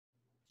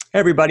Hey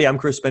everybody, I'm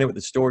Chris Bennett with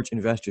the Storage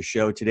Investor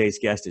Show. Today's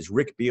guest is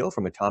Rick Beal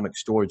from Atomic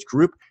Storage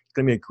Group. It's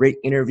going to be a great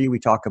interview. We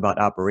talk about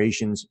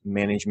operations,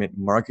 management,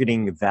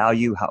 marketing,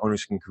 value, how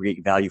owners can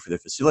create value for their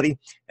facility,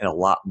 and a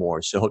lot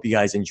more. So hope you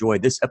guys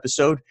enjoyed this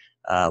episode.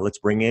 Let's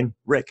bring in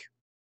Rick.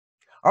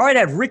 All right,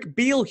 I have Rick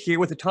Beal here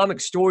with Atomic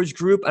Storage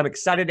Group. I'm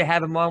excited to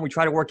have him on. We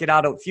tried to work it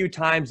out a few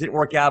times, didn't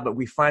work out, but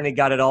we finally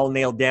got it all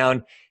nailed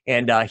down.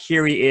 And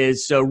here he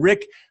is. So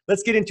Rick,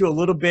 let's get into a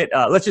little bit.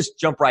 Let's just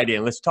jump right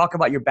in. Let's talk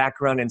about your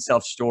background in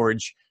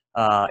self-storage,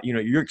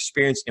 your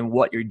experience and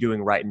what you're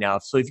doing right now.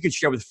 So if you could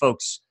share with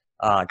folks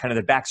kind of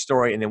the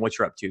backstory and then what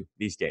you're up to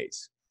these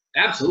days.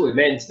 Absolutely,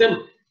 man. It's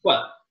been,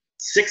 what,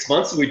 6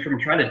 months we've been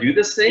trying to do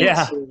this thing?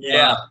 Yeah, so,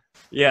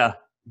 yeah.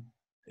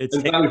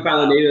 I'm glad we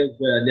finally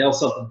nail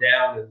something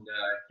down and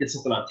get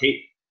something on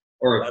tape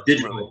or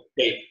digital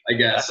tape, I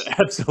guess.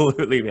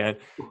 Absolutely, man.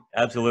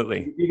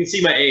 Absolutely. You can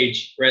see my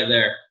age right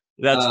there.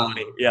 That's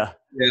funny. Yeah.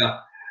 Yeah.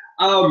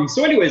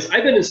 So anyways,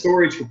 I've been in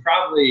storage for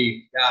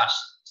probably,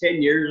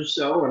 10 years or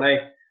so. And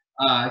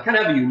I kind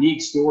of have a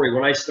unique story.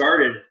 When I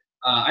started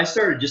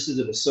just as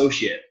an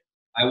associate.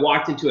 I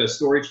walked into a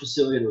storage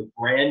facility that was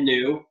brand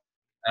new.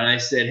 And I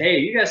said, hey,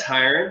 you guys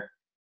hiring?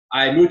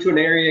 I moved to an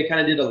area,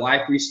 kind of did a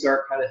life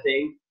restart kind of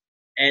thing.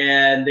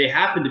 And they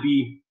happened to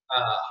be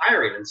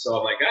hiring. And so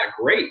I'm like,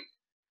 great.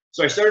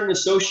 So I started an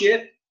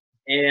associate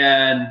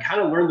and kind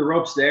of learned the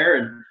ropes there.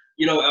 And,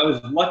 I was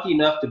lucky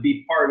enough to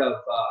be part of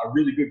a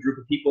really good group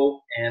of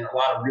people and a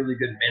lot of really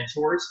good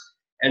mentors.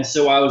 And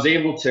so I was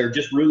able to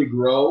just really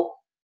grow.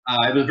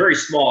 It was very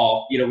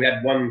small. We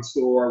had one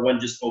store, one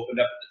just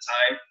opened up at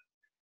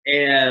the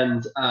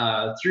time.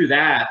 And through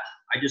that,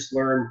 I just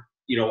learned,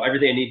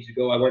 everything I needed to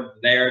go. I went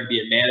there to be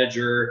a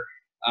manager.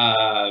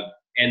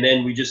 And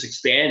then we just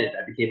expanded.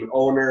 I became an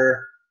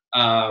owner,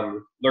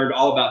 learned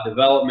all about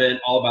development,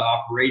 all about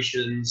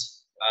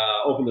operations,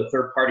 opened a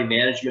third-party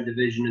management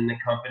division in the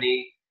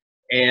company.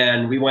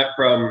 And we went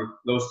from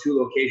those 2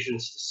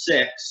 locations to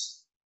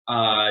 6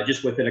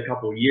 just within a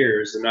couple of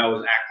years. And I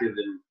was active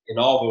in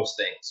all those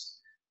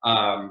things.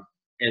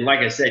 And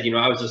like I said,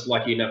 I was just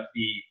lucky enough to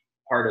be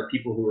part of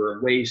people who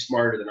were way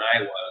smarter than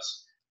I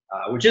was,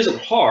 which isn't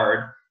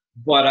hard.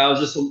 But I was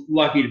just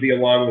lucky to be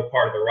along with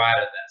part of the ride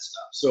of that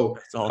stuff. So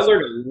awesome. I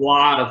learned a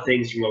lot of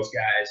things from those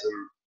guys, and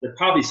they're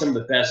probably some of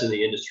the best in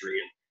the industry.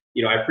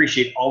 And, I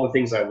appreciate all the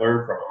things I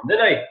learned from them. Then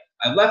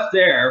I left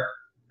there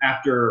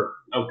after,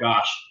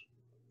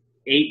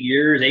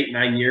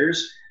 9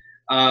 years.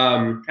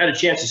 Had a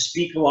chance to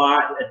speak a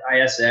lot at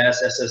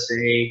ISS,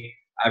 SSA.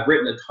 I've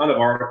written a ton of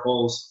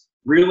articles,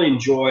 really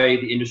enjoy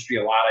the industry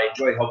a lot. I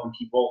enjoy helping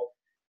people,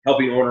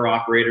 helping owner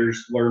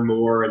operators learn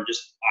more and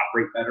just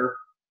operate better.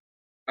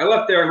 I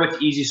left there, I went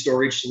to Easy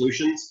Storage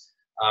Solutions,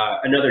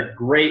 another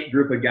great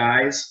group of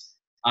guys.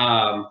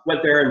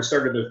 Went there and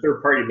started their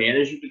third-party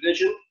management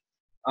division,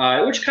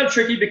 which is kind of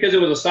tricky because it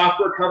was a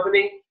software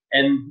company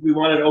and we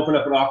wanted to open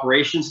up an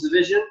operations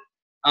division.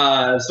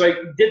 So I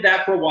did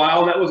that for a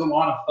while, and that was a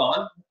lot of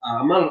fun.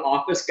 I'm not an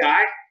office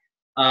guy,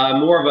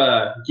 more of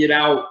a get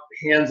out,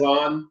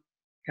 hands-on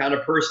kind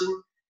of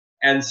person.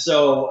 And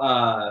so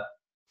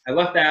I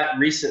left that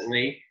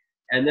recently.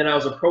 And then I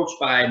was approached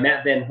by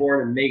Matt Van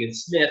Horn and Megan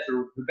Smith,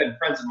 who've been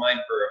friends of mine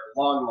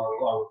for a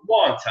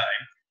long time.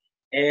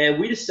 And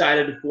we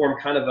decided to form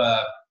kind of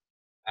a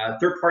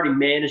third-party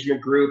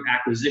management group,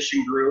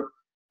 acquisition group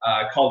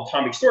called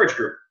Atomic Storage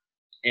Group.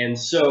 And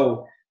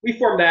so we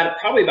formed that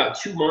probably about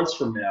 2 months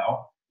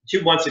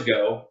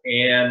ago.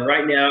 And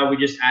right now we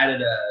just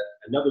added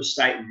another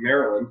site in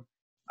Maryland.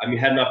 I'm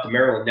heading up to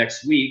Maryland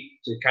next week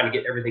to kind of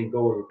get everything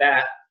going with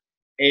that.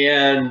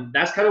 And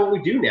that's kind of what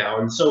we do now.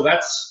 And so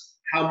that's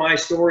how my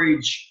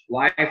storage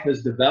life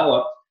has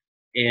developed,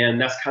 and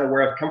that's kind of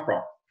where I've come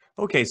from.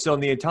 Okay, so in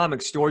the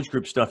Atomic Storage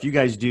Group stuff, you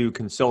guys do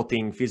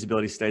consulting,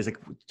 feasibility studies.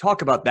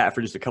 Talk about that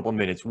for just a couple of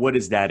minutes. What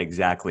is that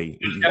exactly?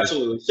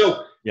 Absolutely.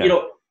 So,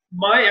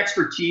 my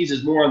expertise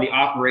is more on the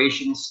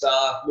operations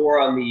stuff, more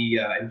on the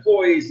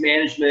employees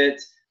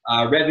management,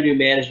 revenue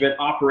management,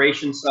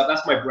 operations stuff.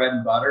 That's my bread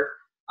and butter.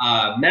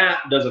 Matt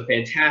does a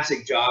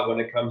fantastic job when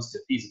it comes to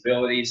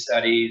feasibility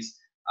studies,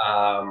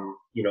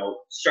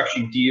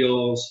 structuring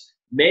deals.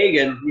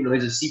 Megan,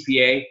 he's a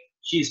CPA.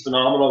 She's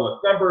phenomenal with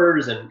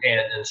numbers and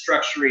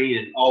structuring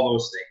and all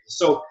those things.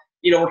 So,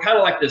 we're kind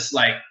of like this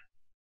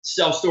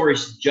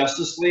self-storage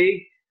justice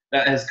league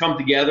that has come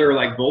together,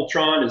 like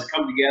Voltron has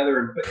come together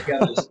and put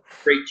together this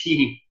great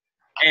team.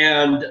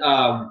 And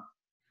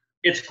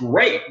it's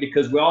great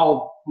because we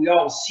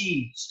all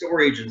see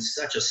storage in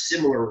such a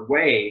similar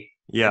way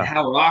and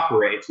how it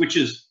operates, which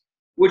is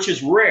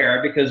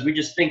rare because we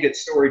just think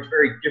it's storage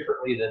very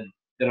differently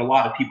than a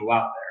lot of people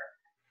out there.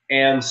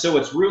 And so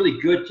it's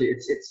really good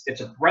it's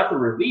a breath of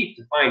relief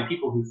to find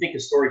people who think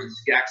of storage the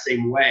exact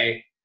same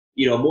way,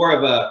 more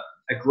of a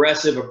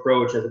aggressive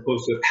approach as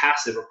opposed to a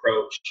passive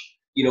approach.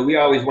 We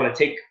always want to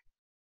take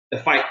the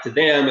fight to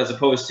them as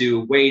opposed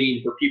to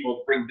waiting for people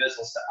to bring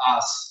business to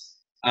us.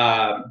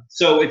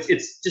 So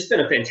it's just been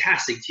a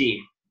fantastic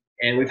team,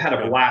 and we've had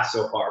a blast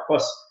so far.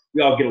 Plus,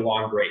 we all get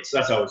along great, so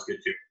that's always good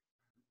too.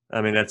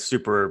 I mean, that's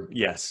super.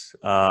 Yes.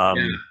 Yeah.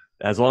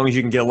 As long as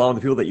you can get along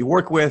with the people that you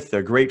work with,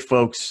 they're great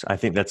folks. I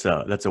think that's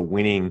a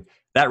winning.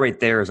 That right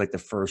there is like the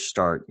first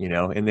start,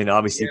 and then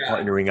obviously Yeah.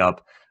 partnering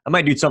up. I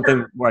might do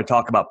something where I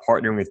talk about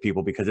partnering with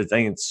people because I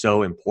think it's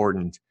so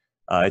important.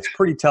 It's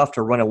pretty tough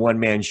to run a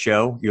one-man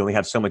show. You only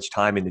have so much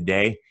time in the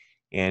day.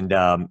 And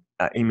I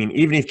mean,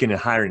 even if you can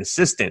hire an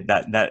assistant,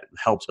 that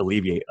helps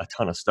alleviate a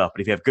ton of stuff.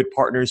 But if you have good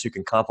partners who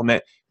can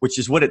complement, which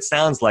is what it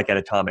sounds like at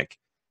Atomic,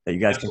 that you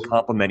guys can Absolutely.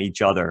 complement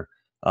each other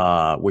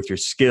with your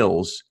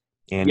skills.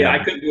 And Yeah, I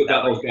couldn't do it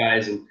that without way, those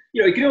guys. And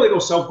you can only go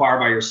so far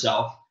by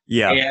yourself.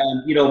 yeah,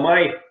 And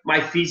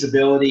my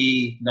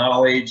feasibility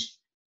knowledge,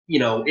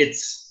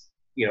 it's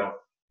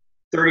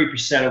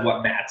 30% of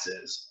what Matt's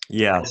is.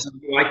 yeah. And so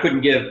I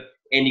couldn't give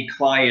any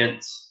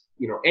client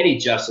any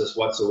justice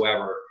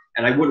whatsoever,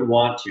 and I wouldn't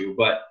want to.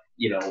 But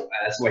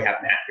that's what I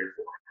have Matt here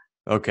for.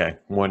 Okay,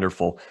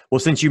 wonderful. Well,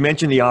 since you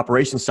mentioned the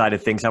operations side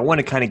of things, I want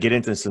to kind of get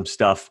into some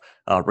stuff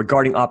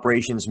regarding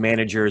operations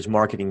managers,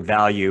 marketing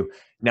value.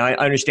 Now, I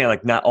understand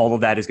like not all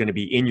of that is going to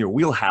be in your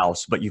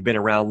wheelhouse, but you've been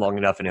around long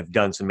enough and have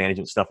done some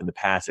management stuff in the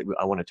past.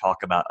 I want to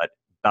talk about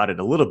it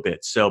a little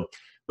bit. So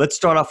let's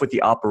start off with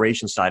the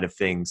operations side of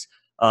things.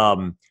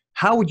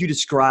 How would you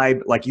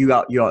describe like you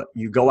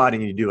go out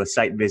and you do a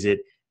site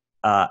visit?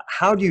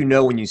 How do you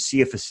know when you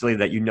see a facility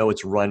that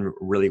it's run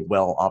really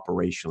well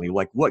operationally?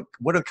 Like what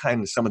are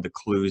kind of some of the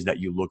clues that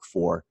you look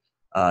for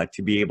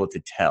to be able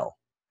to tell?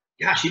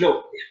 Gosh,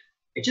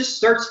 it just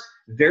starts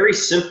very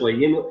simply.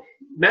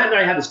 Matt and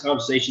I had this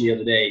conversation the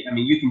other day. I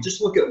mean, you can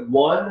just look at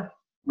one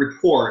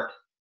report,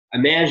 a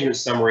management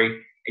summary,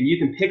 and you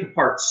can pick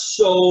apart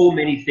so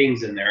many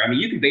things in there. I mean,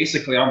 you can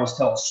basically almost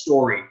tell a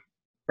story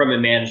from a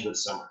management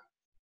summary.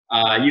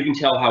 You can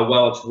tell how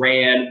well it's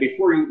ran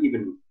before you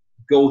even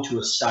go to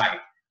a site.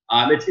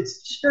 It's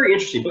just very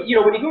interesting. But when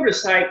you go to a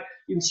site,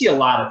 you can see a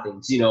lot of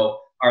things.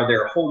 Are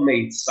there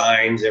homemade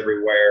signs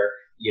everywhere?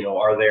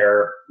 Are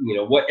there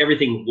what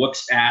everything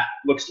looks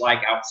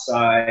like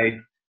outside?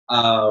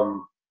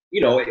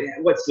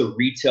 What's the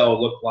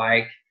retail look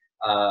like?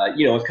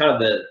 It's kind of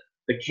the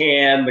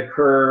can, the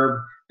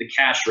curb, the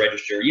cash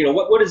register.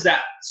 What does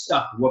that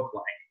stuff look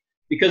like?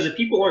 Because if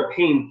people aren't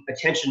paying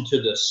attention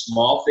to the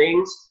small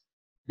things,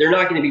 they're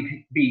not going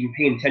to be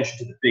paying attention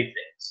to the big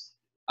things.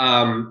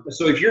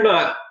 So if you're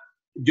not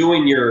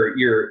doing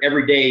your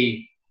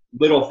everyday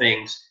little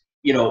things,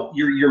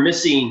 you're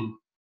missing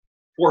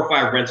 4 or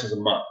 5 rentals a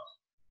month.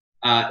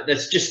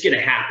 That's just going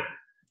to happen.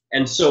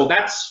 And so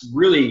that's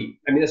really,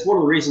 I mean, that's one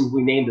of the reasons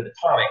we named it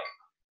Atomic,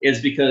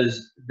 is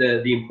because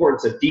the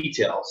importance of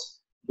details.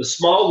 The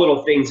small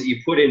little things that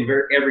you put in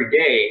every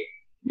day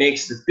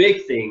makes the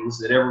big things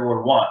that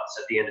everyone wants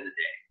at the end of the day.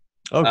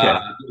 Okay.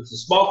 It's the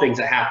small things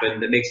that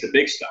happen that makes the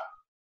big stuff.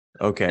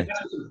 Okay. And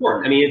that's what's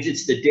important. I mean,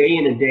 it's the day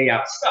in and day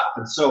out stuff.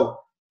 And so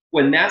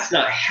when that's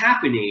not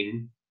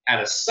happening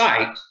at a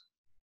site,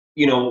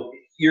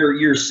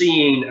 you're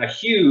seeing a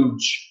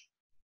huge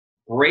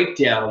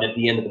breakdown at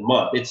the end of the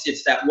month.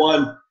 It's that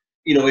one,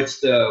 it's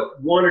the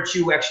 1 or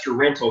 2 extra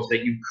rentals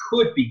that you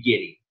could be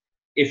getting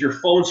if your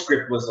phone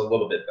script was a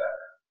little bit better,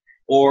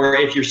 or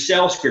if your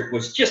sales script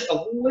was just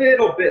a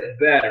little bit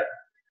better,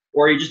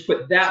 or you just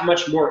put that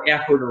much more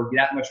effort or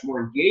that much more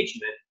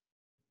engagement.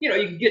 You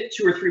can get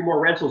 2 or 3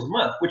 more rentals a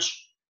month,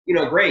 which,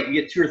 great, you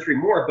get 2 or 3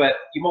 more, but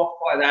you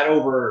multiply that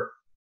over,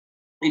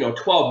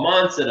 12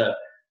 months at a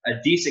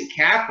decent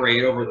cap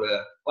rate over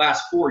the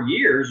last 4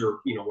 years or,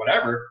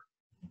 whatever,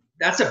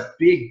 that's a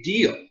big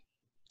deal.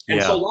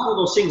 And so a lot of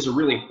those things are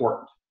really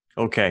important.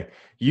 Okay.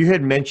 You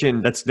had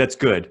mentioned that's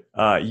good.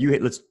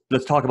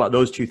 Let's talk about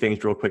those 2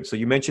 things real quick. So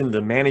you mentioned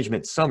the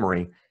management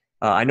summary.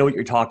 I know what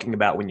you're talking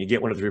about when you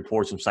get one of the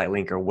reports from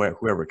SiteLink or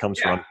whoever it comes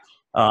from.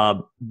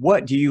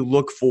 What do you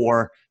look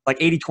for? Like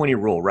 80-20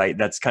 rule, right?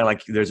 That's kind of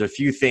like there's a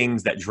few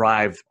things that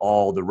drive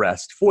all the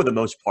rest for the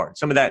most part.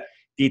 Some of that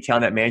detail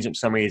in that management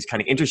summary is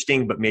kind of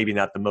interesting, but maybe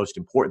not the most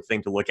important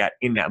thing to look at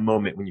in that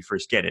moment when you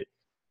first get it.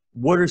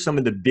 What are some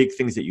of the big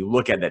things that you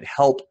look at that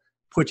help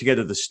put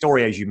together the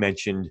story, as you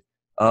mentioned,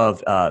 of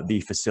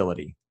the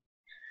facility?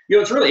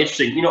 It's really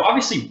interesting.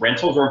 Obviously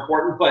rentals are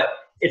important, but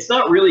it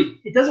doesn't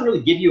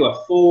really give you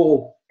a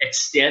full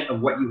extent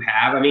of what you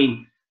have. I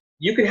mean,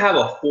 you can have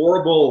a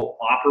horrible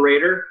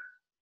operator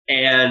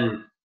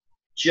and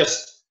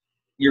just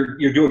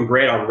you're doing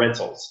great on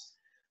rentals.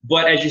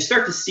 But as you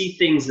start to see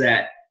things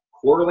that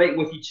correlate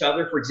with each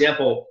other, for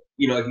example,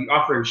 if you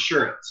offer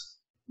insurance,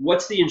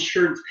 what's the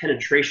insurance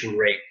penetration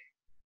rate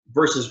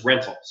versus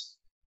rentals?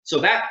 So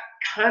that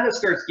kind of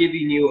starts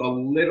giving you a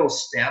little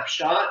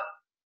snapshot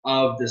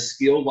of the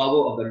skill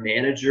level of the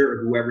manager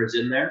or whoever is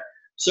in there.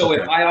 So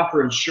if I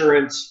offer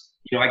insurance,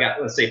 I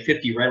got, let's say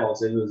 50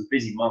 rentals and it was a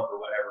busy month or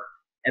whatever,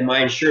 and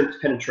my insurance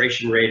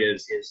penetration rate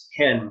is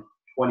 10,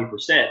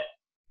 20%,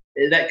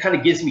 that kind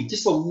of gives me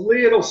just a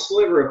little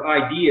sliver of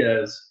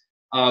ideas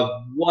of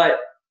what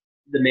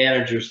the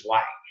managers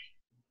like.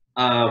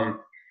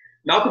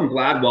 Malcolm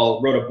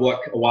Gladwell wrote a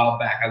book a while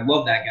back. I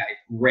love that guy.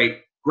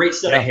 Great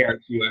set of hair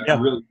too.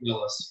 I'm really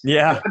jealous.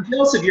 Yeah. I'm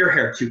jealous of your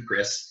hair too,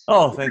 Chris.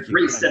 Oh, thank you.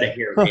 Great set of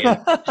hair,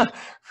 man.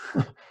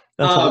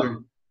 That's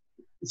hilarious.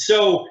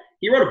 So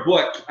he wrote a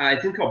book, I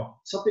think called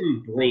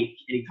something Blink,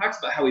 and he talks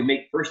about how we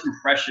make first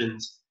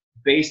impressions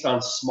based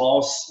on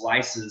small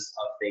slices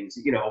of things,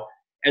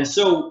 And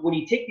so when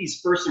you take these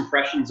first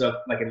impressions of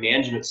like a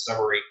management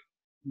summary,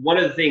 one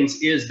of the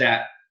things is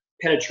that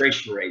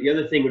penetration rate. The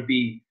other thing would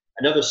be,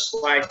 another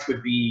slice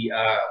would be,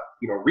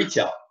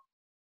 retail.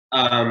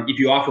 If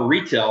you offer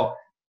retail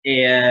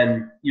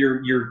and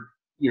your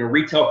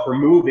retail per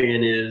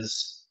move-in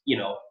is,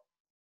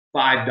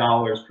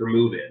 $5 per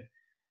move-in,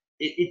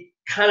 it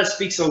kind of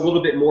speaks a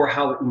little bit more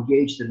how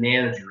engaged the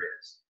manager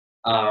is.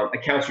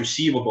 Accounts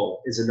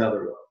receivable is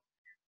another one.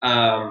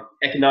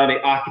 Economic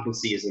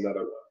occupancy is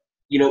another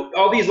one.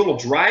 All these little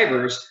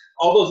drivers,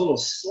 all those little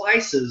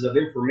slices of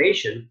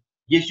information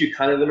gives you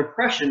kind of an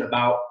impression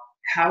about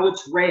how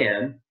it's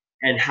ran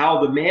and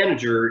how the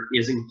manager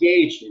is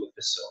engaged in the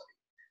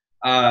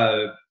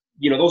facility.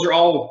 Those are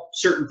all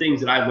certain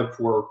things that I look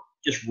for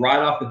just right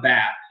off the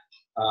bat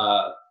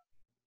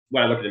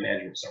when I look at the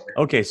management summary.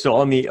 Okay, so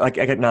on the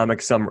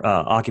economic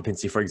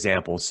occupancy, for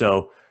example,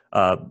 so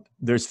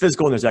there's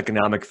physical and there's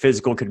economic.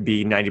 Physical could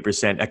be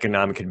 90%,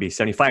 economic could be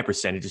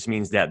 75%. It just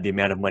means that the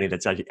amount of money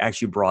that's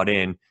actually brought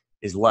in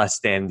is less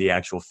than the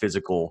actual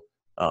physical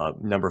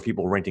number of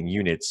people renting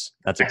units.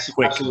 That's a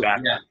quick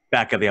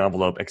back of the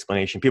envelope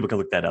explanation. People can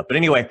look that up. But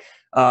anyway,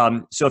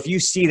 so if you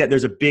see that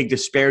there's a big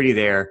disparity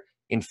there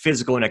in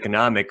physical and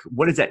economic,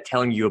 what is that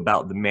telling you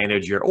about the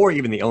manager or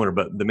even the owner,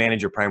 but the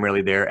manager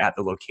primarily there at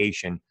the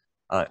location,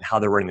 how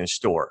they're running their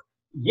store?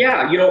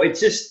 Yeah, it's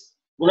just,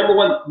 well, number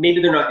one,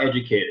 maybe they're not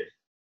educated.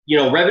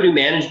 Revenue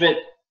management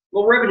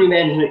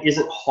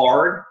isn't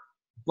hard,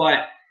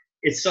 but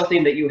it's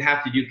something that you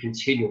have to do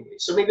continually.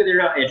 So maybe they're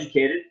not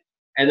educated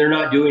and they're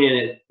not doing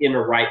it in the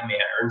right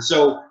manner. And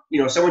so,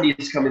 someone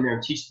needs to come in there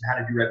and teach them how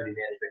to do revenue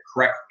management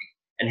correctly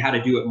and how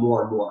to do it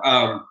more and more.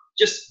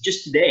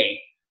 Just today,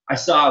 I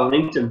saw a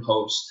LinkedIn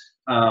post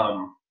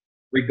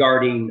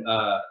regarding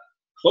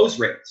close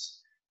rates.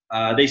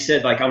 They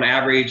said, like, on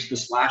average,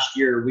 this last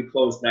year, we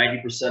closed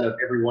 90% of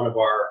every one of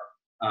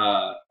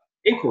our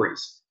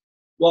inquiries.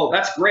 Well,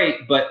 that's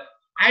great, but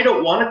I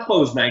don't want to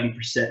close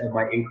 90% of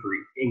my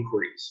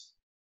inquiries.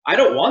 I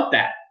don't want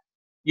that.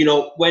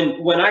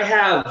 When I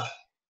have,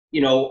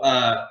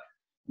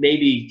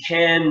 maybe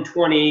 10,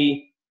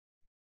 20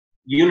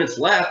 units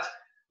left,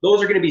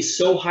 those are going to be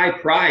so high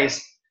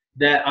priced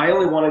that I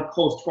only want to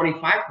close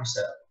 25% of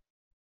them.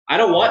 I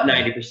don't want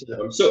 90% of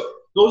them. So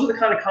those are the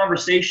kind of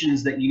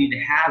conversations that you need to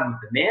have with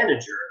the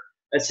manager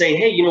that's saying,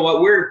 hey, you know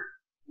what,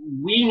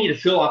 we need to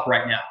fill up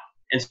right now.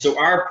 And so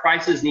our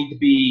prices need to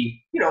be,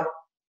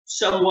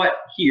 somewhat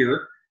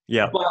here.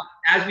 Yeah. But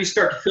as we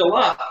start to fill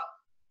up,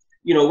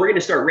 we're going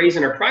to start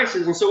raising our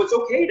prices. And so it's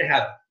okay to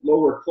have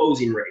lower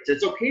closing rates.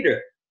 It's okay to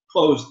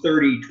close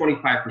 30,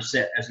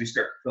 25% as we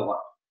start to fill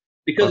up.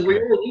 Because we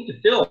only need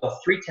to fill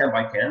 3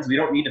 10x10s. We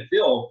don't need to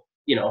fill,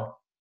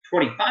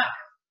 25.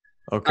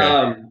 Okay.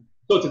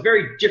 So it's a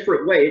very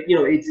different way.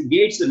 It's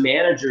engaged the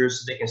managers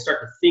so they can start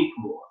to think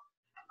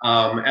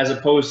more, as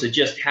opposed to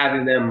just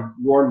having them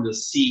warm the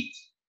seat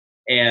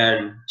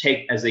and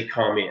take as they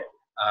come in.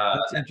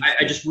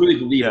 I just really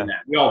believe in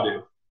that. We all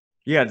do.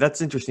 Yeah, that's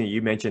interesting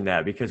you mentioned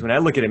that, because when I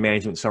look at a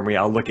management summary,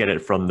 I'll look at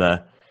it from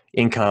the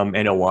income,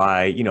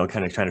 NOI,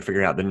 kind of trying to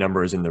figure out the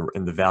numbers and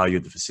the value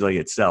of the facility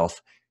itself.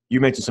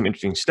 You mentioned some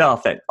interesting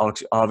stuff that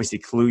obviously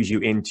clues you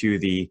into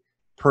the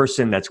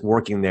person that's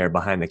working there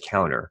behind the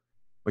counter,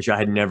 which I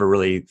had never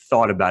really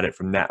thought about it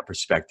from that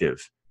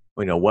perspective.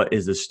 What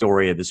is the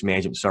story of this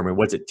management summary?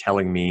 What's it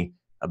telling me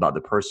about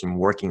the person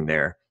working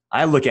there?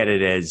 I look at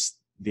it as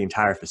the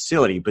entire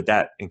facility, but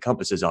that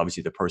encompasses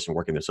obviously the person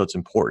working there. So it's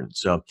important.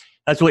 So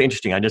that's really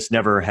interesting. I just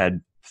never had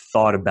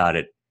thought about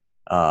it.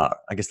 I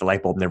guess the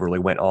light bulb never really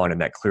went on in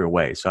that clear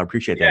way. So I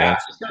appreciate that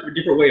answer. It's kind of a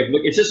different way of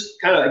looking. It's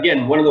just kind of,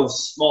 again, one of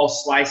those small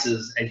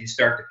slices as you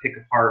start to pick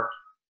apart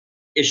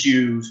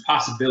issues,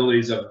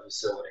 possibilities of a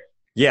facility.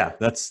 Yeah,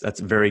 that's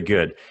very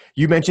good.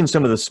 You mentioned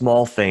some of the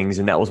small things,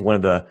 and that was one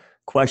of the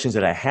questions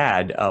that I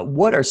had.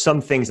 What are some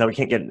things, now we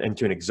can't get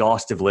into an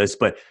exhaustive list,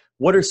 but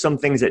what are some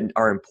things that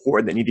are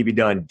important that need to be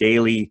done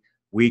daily,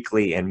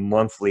 weekly, and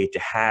monthly to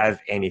have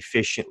an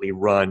efficiently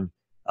run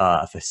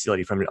a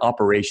facility from an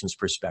operations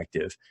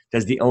perspective?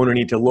 Does the owner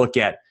need to look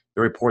at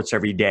the reports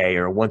every day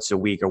or once a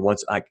week or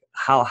once,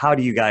 how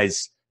do you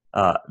guys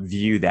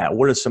view that?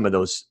 What are some of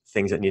those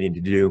things that needing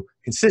to do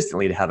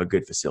consistently to have a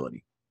good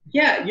facility?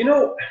 Yeah,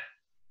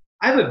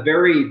 I have a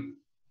very,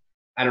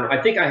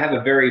 I think I have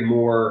a very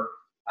more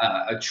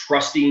a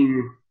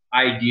trusting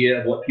idea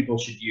of what people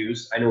should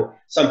use. I know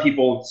some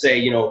people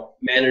say,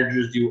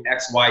 managers do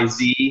X, Y,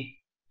 Z,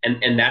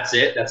 and that's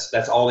it.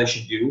 That's all they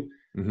should do.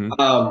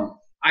 Mm-hmm.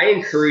 I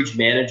encourage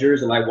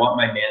managers, and I want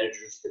my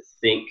managers to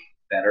think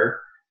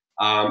better.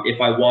 If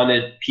I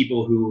wanted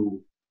people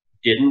who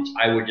didn't,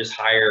 I would just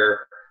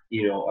hire,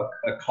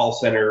 a call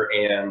center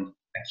and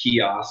a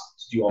kiosk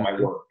to do all my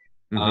work.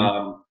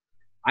 Mm-hmm.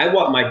 I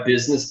want my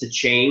business to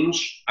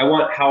change. I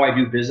want how I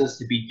do business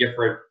to be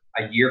different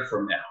a year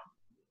from now.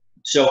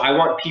 So I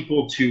want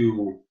people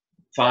to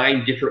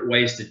find different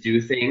ways to do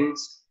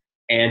things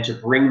and to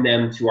bring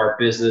them to our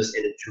business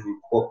and to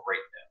incorporate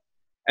them.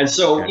 And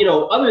so,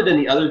 other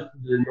than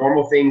the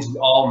normal things we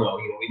all know,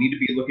 we need to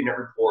be looking at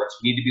reports.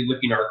 We need to be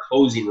looking at our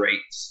closing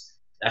rates.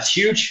 That's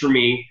huge for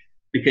me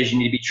because you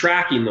need to be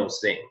tracking those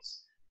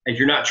things. If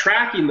you're not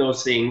tracking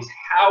those things,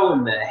 how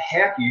in the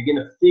heck are you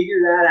going to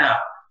figure that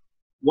out?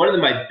 One of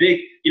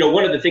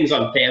the things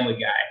on Family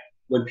Guy,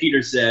 when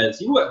Peter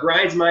says, what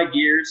grinds my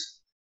gears?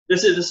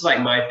 This is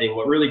like my thing.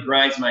 What really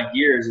grinds my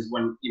gears is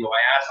when,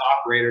 I ask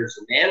operators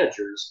and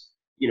managers,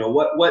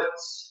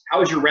 how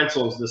was your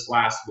rentals this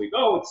last week?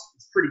 Oh,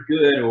 it's pretty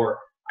good. Or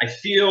I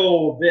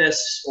feel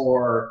this,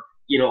 or,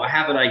 I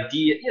have an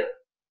idea.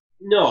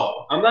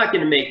 No, I'm not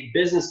going to make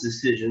business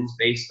decisions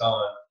based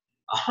on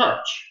a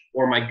hunch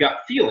or my gut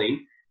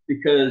feeling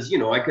because,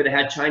 I could have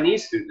had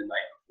Chinese food the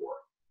night before.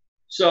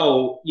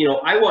 So,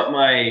 I want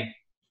my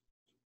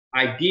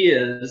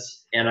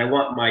ideas and I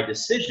want my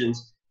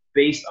decisions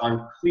based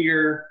on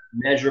clear,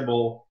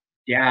 measurable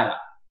data.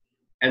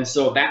 And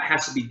so that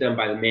has to be done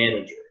by the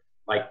manager.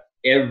 Like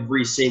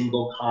every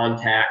single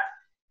contact,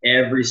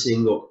 every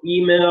single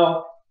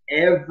email,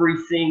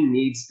 everything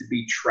needs to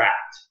be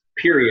tracked,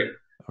 period.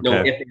 Okay.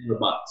 No ifs and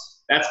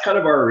buts. That's kind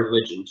of our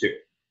religion too.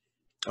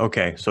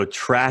 Okay, so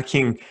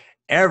tracking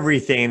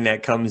everything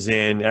that comes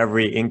in,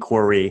 every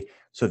inquiry,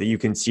 so that you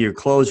can see your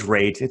close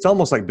rate. It's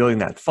almost like building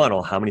that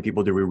funnel. How many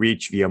people do we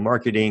reach via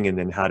marketing? And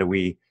then how do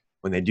we,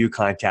 when they do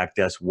contact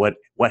us, what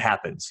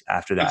happens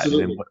after that?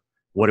 Absolutely. And then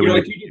what do we do?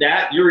 If you do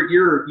that,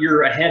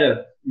 you're ahead of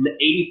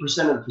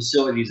 80% of the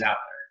facilities out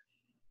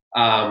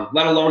there.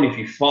 Let alone if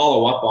you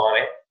follow up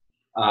on it.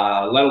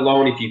 Let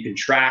alone if you can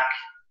track,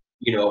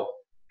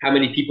 how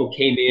many people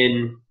came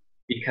in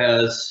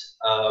because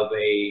of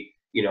a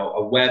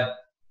web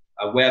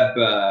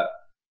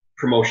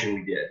promotion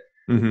we did.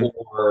 Mm-hmm.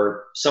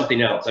 Or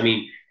something else. I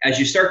mean, as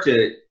you start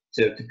to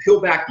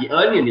peel back the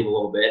onion a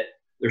little bit,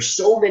 there's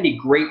so many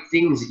great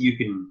things that you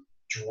can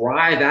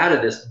drive out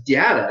of this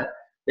data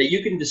that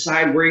you can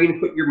decide where you're going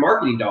to put your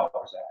marketing dollars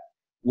at,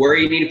 where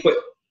you need to put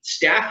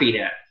staffing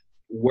at,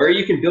 where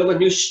you can build a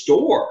new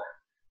store.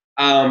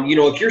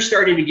 If you're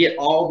starting to get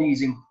all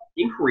these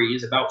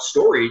inquiries about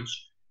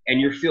storage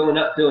and you're filling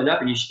up,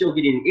 and you're still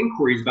getting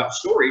inquiries about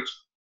storage,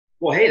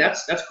 well, hey,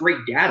 that's great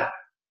data.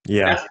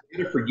 Yeah. That's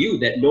data for you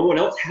that no one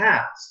else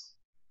has.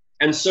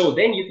 And so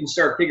then you can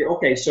start figuring,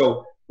 okay,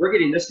 so we're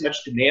getting this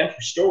much demand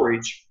for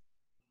storage.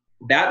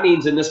 That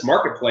means in this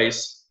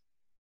marketplace,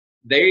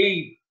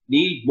 they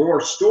need more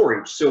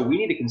storage. So we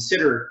need to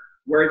consider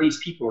where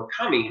these people are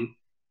coming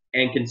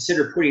and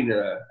consider putting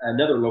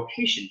another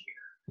location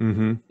here.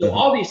 Mm-hmm. So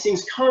all these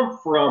things come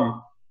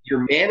from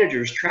your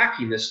managers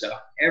tracking this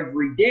stuff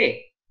every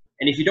day.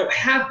 And if you don't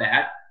have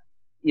that,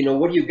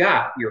 what do you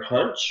got? Your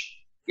hunch?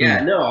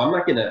 Yeah, no, I'm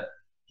not going to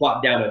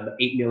plop down an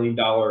 $8 million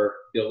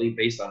building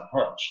based on a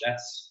hunch.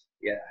 That's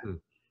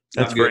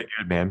very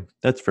good, man.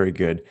 That's very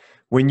good.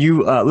 When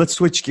you let's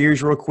switch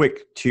gears real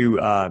quick to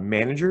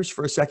managers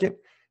for a second.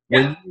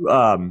 When you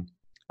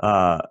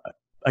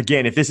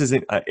again, if this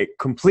isn't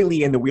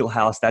completely in the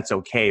wheelhouse, that's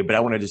okay. But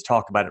I want to just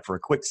talk about it for a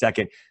quick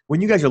second.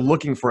 When you guys are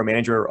looking for a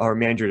manager or a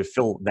manager to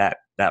fill that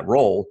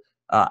role,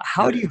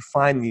 how do you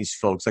find these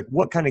folks? Like,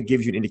 what kind of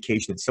gives you an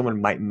indication that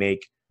someone might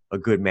make a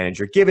good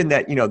manager, given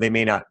that, they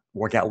may not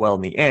work out well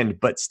in the end,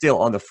 but still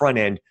on the front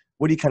end,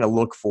 what do you kind of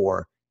look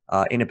for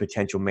in a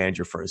potential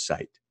manager for a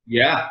site?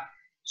 Yeah.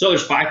 So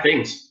there's 5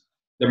 things: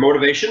 their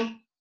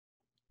motivation,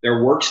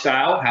 their work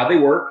style, how they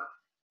work,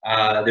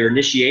 their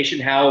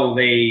initiation, how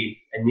they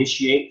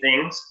initiate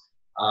things,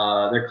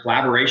 their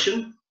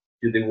collaboration,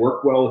 do they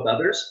work well with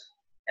others,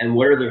 and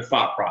what are their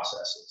thought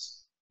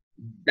processes.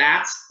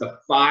 That's the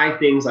 5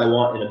 things I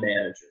want in a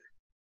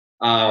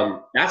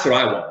manager. That's what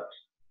I want.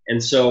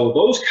 And so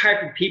those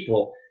type of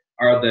people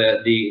are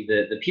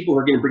the people who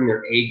are going to bring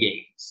their A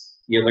games.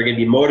 They're going to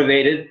be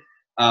motivated.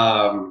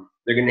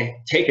 They're going to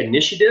take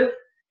initiative.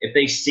 If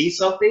they see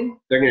something,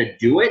 they're going to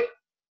do it.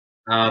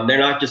 They're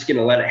not just going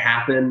to let it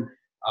happen.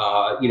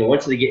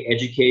 Once they get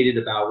educated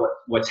about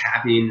what's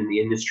happening in the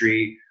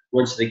industry,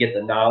 once they get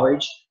the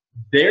knowledge,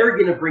 they're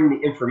going to bring the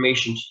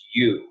information to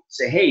you.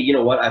 Say, hey, you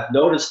know what? I've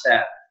noticed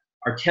that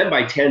our 10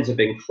 by 10s have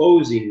been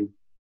closing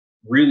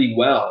really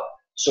well.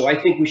 So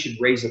I think we should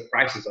raise the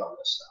prices on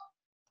this stuff.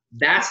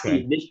 That's the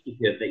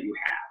initiative that you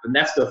have. And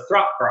that's the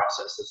thought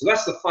process. So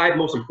that's the 5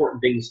 most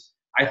important things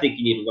I think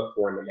you need to look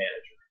for in the manager.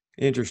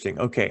 Interesting.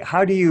 Okay.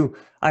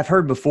 I've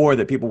heard before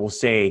that people will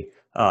say,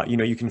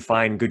 you can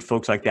find good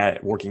folks like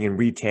that working in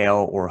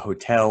retail or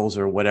hotels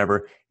or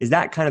whatever. Is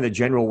that kind of the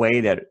general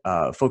way that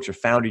folks are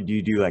found? Or do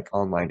you do like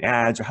online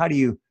ads, or how do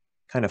you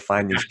kind of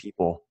find these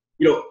people?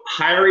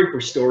 Hiring for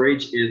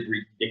storage is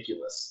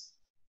ridiculous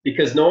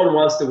because no one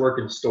wants to work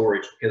in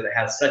storage because it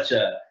has such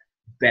a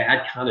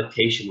bad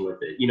connotation with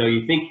it.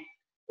 You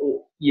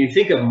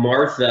think of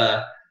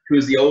Martha,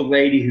 who's the old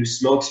lady who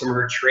smokes from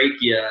her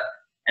trachea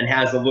and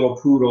has a little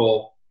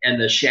poodle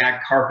and the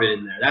shag carpet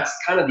in there. That's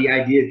kind of the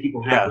idea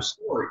people have with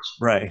storage.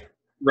 Right.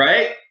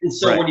 Right? And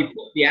so when you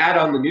put the ad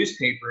on the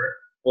newspaper,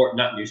 or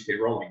not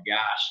newspaper, oh my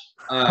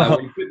gosh.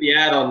 When you put the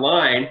ad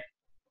online,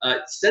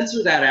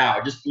 censor that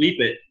out. Just bleep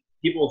it.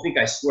 People will think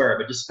I swear,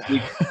 but just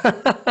bleep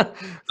it.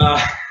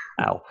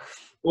 Ow.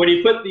 When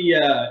you put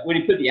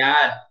the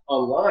ad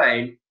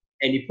online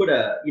and you put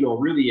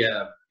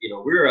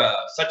we're a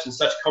such and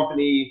such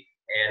company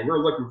and we're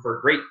looking for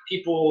great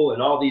people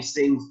and all these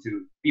things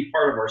to be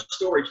part of our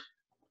storage,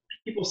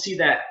 people see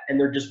that and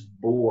they're just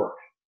bored.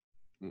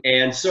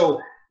 And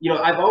so,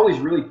 I've always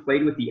really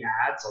played with the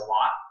ads a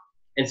lot.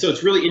 And so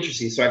it's really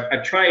interesting. So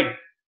I've tried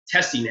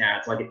testing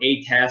ads, like an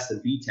A test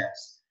and B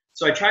test.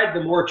 So I tried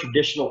the more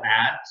traditional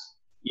ads,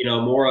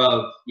 more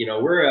of,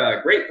 we're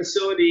a great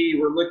facility.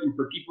 We're looking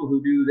for people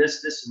who do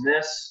this, this, and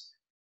this.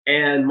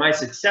 And my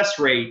success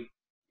rate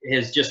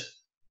has just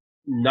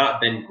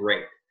not been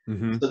great.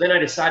 Mm-hmm. So then I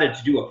decided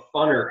to do a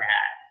funner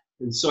ad.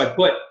 And so I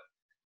put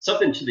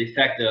something to the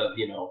effect of,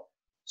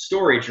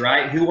 storage,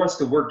 right? Who wants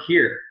to work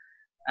here?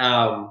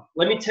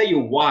 Let me tell you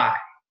why.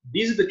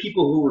 These are the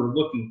people who we're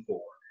looking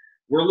for.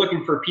 We're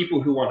looking for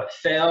people who want to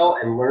fail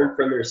and learn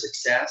from their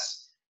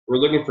success. We're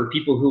looking for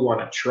people who want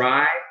to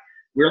try.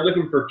 We're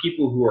looking for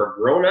people who are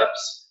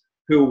grown-ups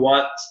who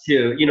want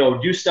to,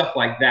 do stuff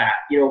like that.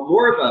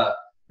 More of a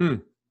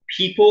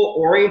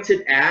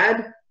people-oriented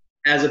ad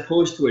as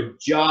opposed to a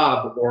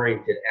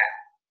job-oriented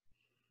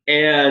ad.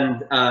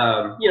 And,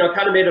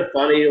 kind of made it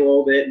funny a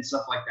little bit and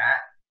stuff like that.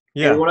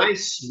 Yeah. And when I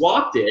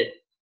swapped it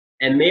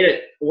and made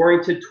it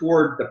oriented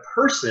toward the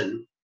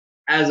person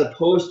as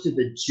opposed to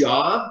the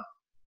job,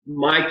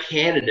 my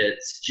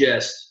candidates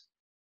just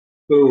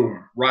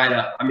boom, right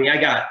up. I mean, I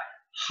got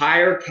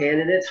higher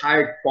candidates,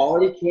 higher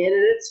quality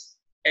candidates.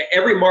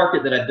 Every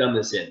market that I've done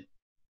this in,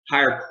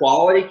 higher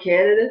quality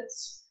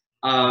candidates.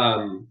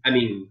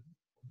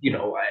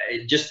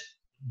 Just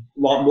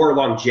more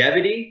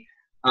longevity.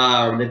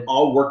 They've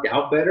all worked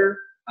out better.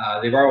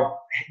 They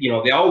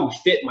all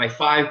fit my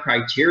 5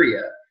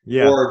 criteria.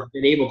 Yeah. Or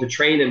been able to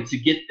train them to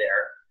get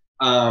there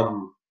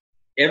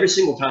every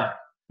single time.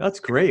 That's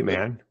great,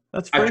 man.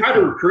 That's I try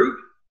to recruit.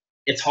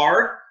 It's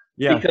hard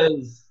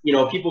because,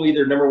 people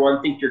either, number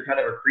one, think you're kind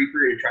of a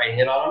creeper and try to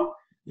hit on them.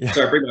 Yeah.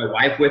 So I bring my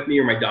wife with me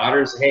or my daughter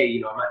and say, hey,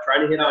 I'm not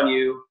trying to hit on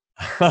you.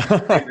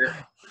 But,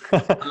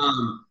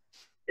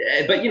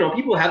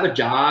 people have a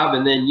job.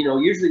 And then,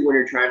 usually when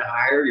you're trying to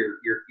hire,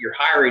 you're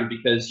hiring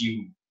because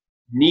you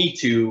need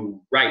to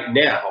right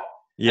now.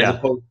 Yeah. As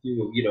opposed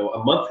to,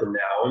 a month from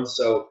now. And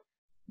so,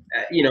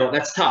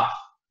 that's tough.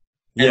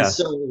 Yeah. And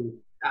so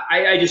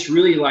I just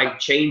really like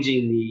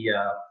changing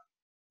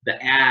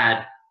the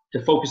ad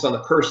to focus on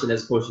the person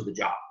as opposed to the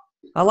job.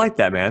 I like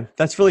that, man.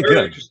 That's really Very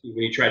good. interesting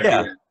when you try to do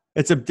that.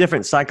 It's a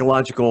different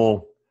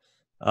psychological,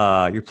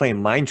 you're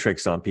playing mind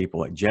tricks on people,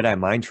 like Jedi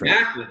mind tricks.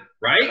 Exactly,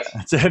 right?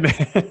 That's it,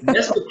 man.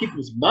 Mess with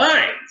people's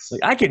minds.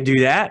 Like, I can do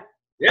that.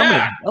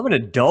 Yeah. I'm an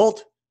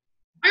adult.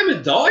 I'm an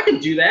adult. I can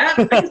do that.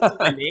 I can say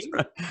my name.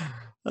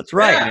 That's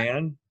right,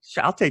 man.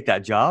 I'll take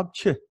that job.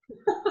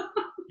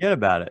 Forget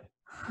about it.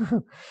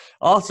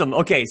 Awesome.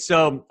 Okay,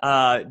 so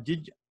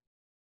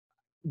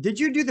did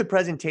you do the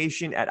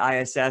presentation at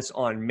ISS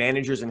on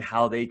managers and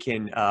how they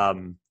can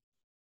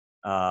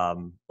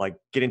like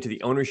get into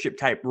the ownership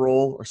type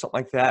role or something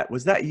like that?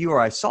 Was that you, or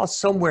I saw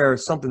somewhere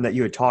something that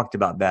you had talked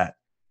about that?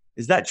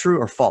 Is that true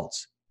or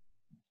false?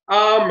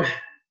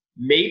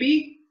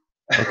 Maybe.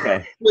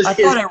 Okay. I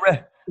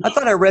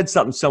thought I read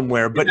something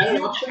somewhere, but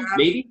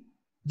maybe.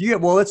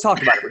 Well, let's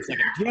talk about it for a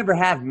second. Do you ever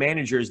have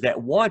managers that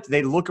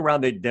they look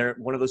around, they're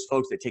one of those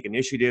folks that take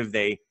initiative,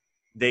 they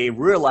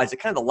realize that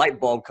kind of the light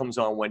bulb comes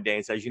on one day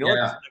and says, what,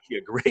 this is actually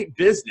a great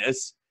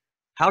business.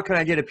 How can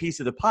I get a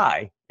piece of the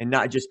pie and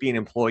not just be an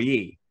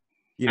employee?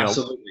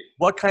 Absolutely.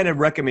 What kind of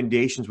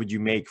recommendations would you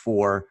make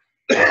for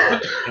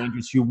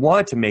managers who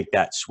want to make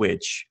that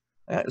switch?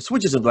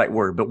 Switch isn't the right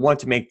word, but want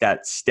to make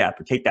that step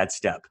or take that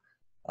step.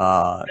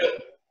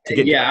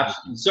 Absolutely.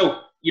 So,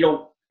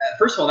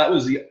 first of all, that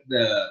was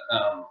the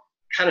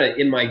kind of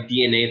in my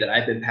DNA that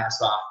I've been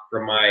passed off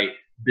from my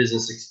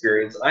business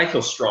experience. I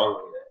feel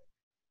strongly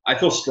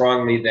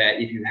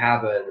that if you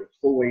have an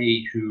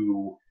employee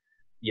who,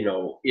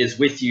 is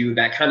with you,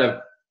 that kind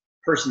of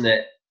person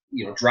that,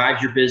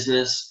 drives your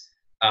business,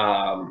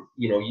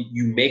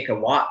 you make a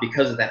lot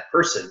because of that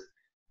person.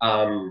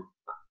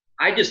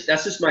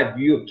 That's just my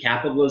view of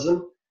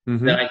capitalism.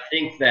 Mm-hmm. That I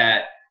think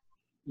that,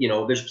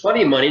 there's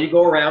plenty of money to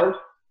go around.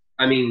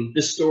 I mean,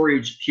 this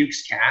storage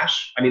pukes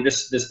cash. I mean,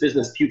 this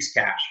business pukes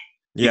cash.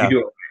 Yeah. You do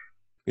it right.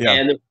 Yeah.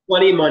 And there's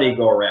plenty of money to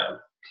go around.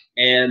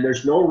 And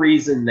there's no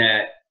reason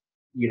that,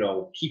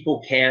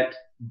 people can't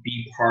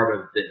be part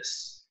of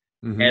this.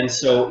 Mm-hmm. And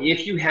so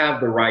if you have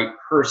the right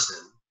person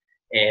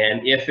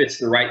and if it's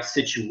the right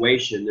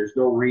situation, there's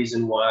no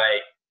reason why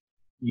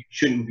you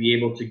shouldn't be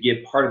able to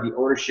give part of the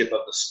ownership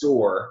of the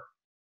store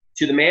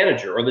to the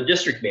manager or the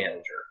district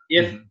manager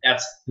if mm-hmm.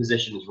 that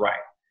position is right.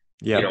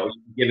 Yeah. You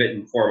give it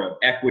in form of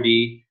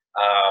equity.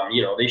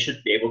 They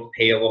should be able to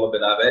pay a little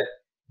bit of it,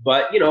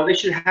 but they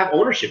should have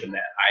ownership in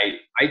that.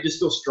 I just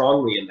feel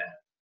strongly in that.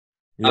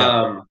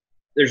 Yeah.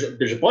 There's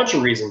a bunch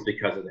of reasons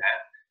because of that.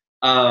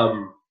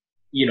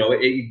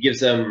 It gives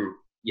them,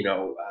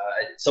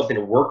 something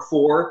to work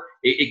for.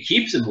 It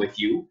keeps them with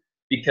you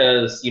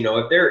because,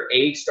 if they're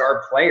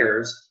A-star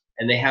players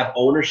and they have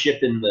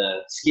ownership in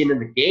the skin in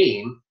the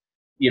game,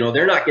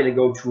 they're not going to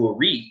go to a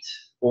REIT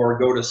or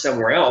go to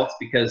somewhere else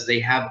because they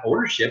have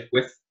ownership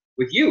with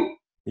you.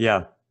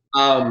 Yeah.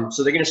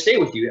 So they're going to stay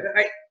with you.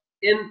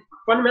 And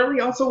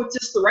fundamentally, also, it's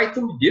just the right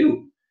thing to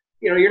do.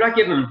 You're not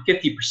giving them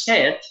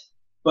 50%,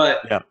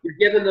 but you're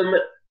giving them,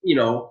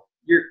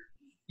 you're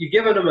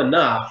giving them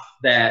enough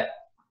that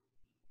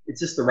it's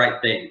just the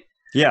right thing.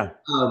 Yeah.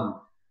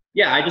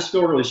 I just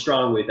feel really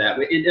strongly with that.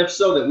 And if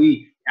so, that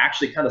we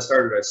actually kind of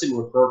started a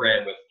similar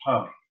program with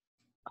Atomic,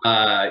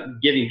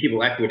 giving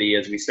people equity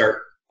as we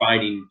start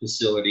finding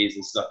facilities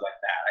and stuff like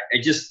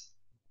that.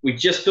 We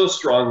just feel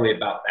strongly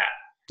about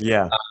that.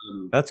 Yeah.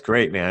 That's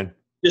great, man.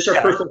 Just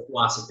our personal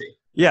philosophy.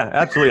 Yeah,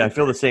 absolutely. I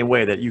feel the same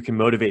way, that you can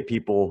motivate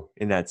people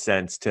in that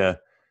sense to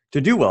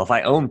do well. If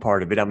I own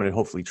part of it, I'm going to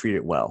hopefully treat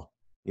it well.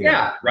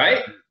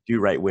 Right. Do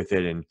right with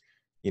it, and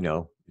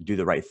do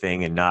the right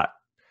thing, and not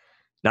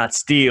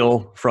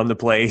steal from the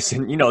place,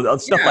 and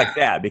stuff like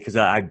that, because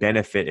I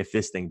benefit if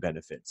this thing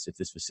benefits, if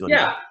this facility.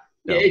 Yeah.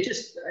 It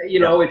just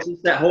it's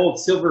just that whole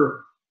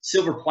silver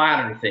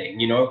platter thing.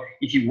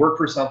 If you work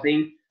for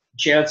something,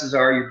 chances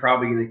are you're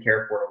probably going to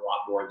care for it a lot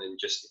more than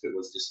just if it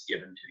was just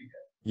given to you.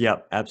 Yeah,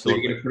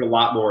 absolutely. So you're going to put a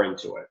lot more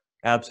into it.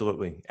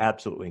 Absolutely.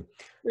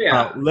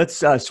 Yeah.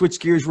 Let's switch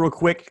gears real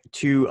quick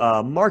to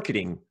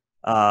marketing.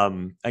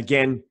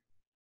 Again,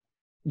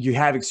 you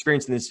have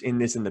experience in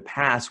this in the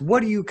past.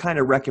 What do you kind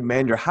of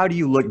recommend, or how do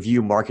you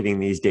view marketing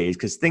these days?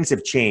 Because things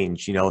have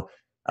changed.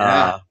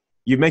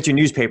 You mentioned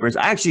newspapers.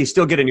 I actually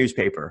still get a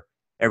newspaper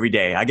every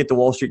day. I get the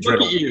Wall Street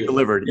Journal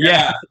delivered.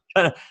 Yeah.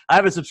 I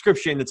have a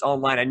subscription that's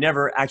online.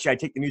 I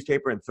take the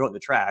newspaper and throw it in the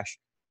trash.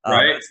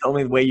 Right. It's the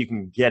only way you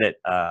can get it.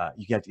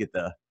 You have to get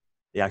the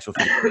actual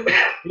thing.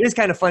 It is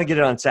kind of fun to get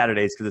it on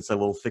Saturdays because it's a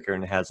little thicker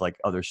and it has like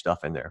other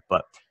stuff in there.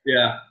 But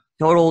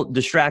total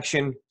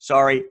distraction.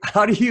 Sorry.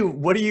 What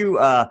do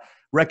you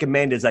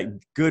recommend as like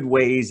good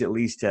ways, at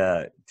least,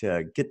 to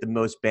get the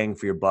most bang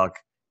for your buck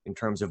in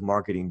terms of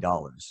marketing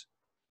dollars?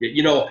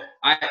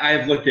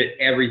 I've looked at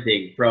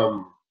everything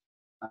from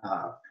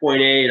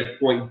point A to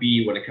point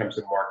B when it comes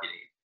to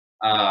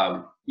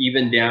marketing,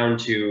 even down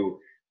to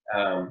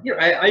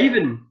I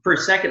even for a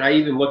second I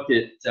even looked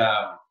at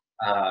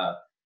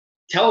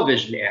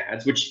television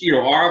ads, which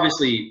are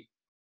obviously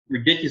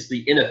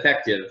ridiculously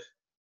ineffective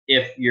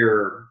if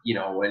you're in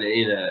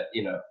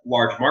a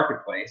large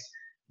marketplace.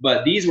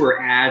 But these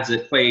were ads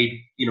that played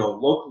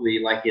locally,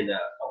 like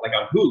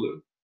on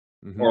Hulu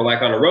or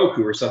like on a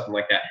Roku or something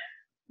like that,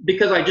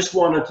 because I just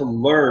wanted to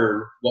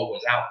learn what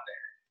was out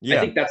there. I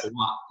think that's a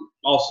lot.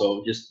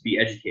 Also, just to be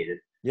educated.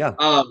 Yeah.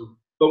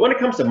 But when it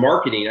comes to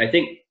marketing, I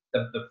think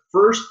the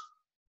first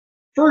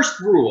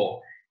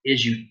rule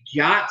is you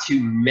got to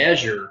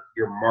measure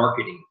your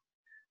marketing.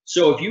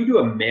 So if you do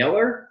a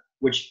mailer,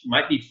 which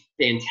might be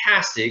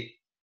fantastic,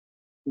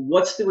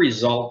 what's the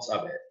results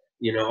of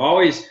it?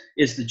 Always,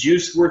 is the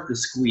juice worth the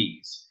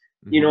squeeze?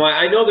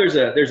 I know there's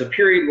a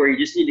period where you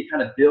just need to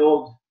kind of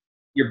build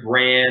your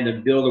brand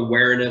and build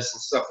awareness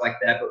and stuff like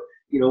that. But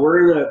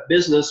we're in a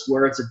business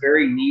where it's a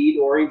very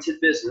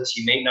need-oriented business.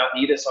 You may not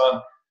need us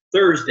on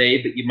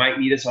Thursday, but you might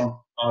need us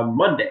on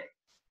Monday.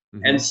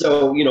 And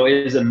so,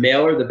 is a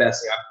mailer the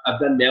best thing? I've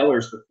done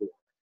mailers before.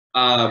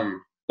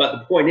 But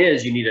the point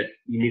is, you need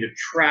to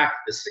track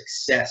the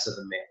success of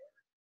the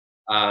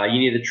mailer. You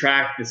need to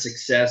track the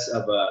success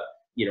of a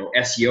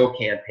SEO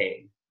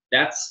campaign.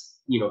 That's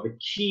the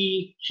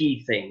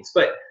key things.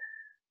 But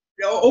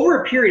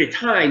over a period of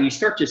time, you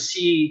start to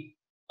see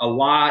a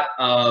lot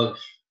of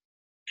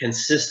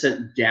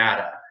consistent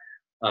data,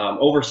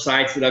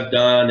 oversights that I've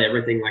done,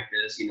 everything like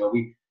this.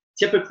 We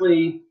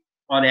typically,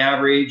 on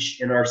average,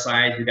 in our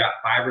sites, we got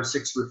 5 or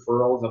 6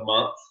 referrals a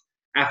month.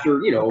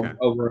 After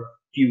over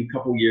a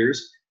couple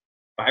years,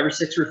 5 or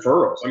 6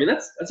 referrals. I mean,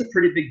 that's a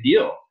pretty big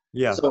deal.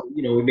 Yeah. So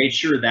we made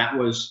sure that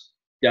was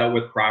dealt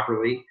with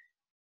properly.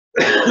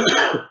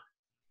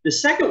 The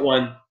second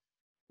one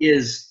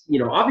is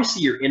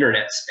obviously your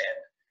internet spend.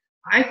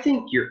 I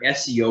think your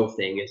SEO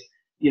thing is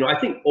I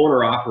think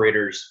owner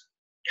operators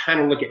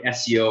kind of look at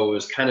SEO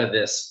as kind of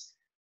this,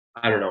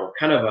 I don't know,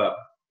 kind of a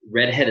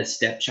redheaded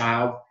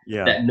stepchild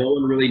that no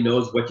one really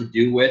knows what to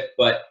do with,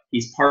 but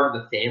he's part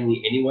of the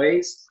family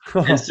anyways.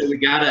 And so we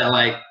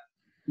gotta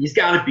he's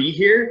gotta be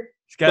here,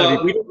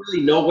 but we don't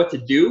really know what to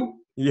do.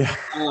 Yeah.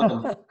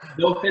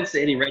 No offense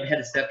to any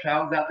redheaded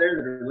stepchilds out there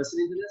that are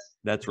listening to this.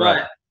 That's right.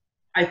 But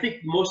I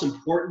think the most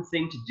important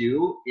thing to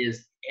do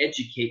is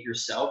educate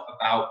yourself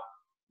about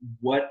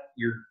what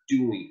you're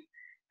doing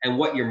and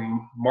what your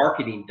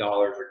marketing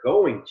dollars are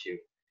going to.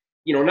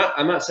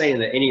 I'm not saying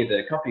that any of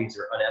the companies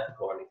are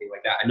unethical or anything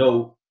like that. I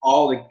know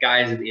all the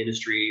guys in the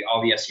industry,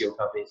 all the SEO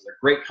companies, they're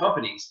great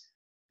companies,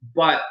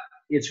 but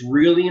it's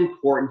really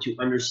important to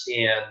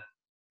understand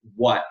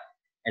what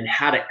and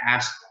how to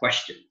ask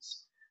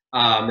questions.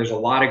 There's a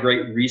lot of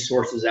great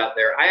resources out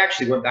there. I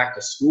actually went back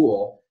to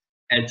school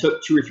and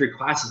took 2 or 3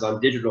 classes on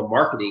digital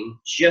marketing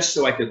just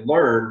so I could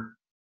learn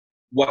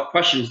what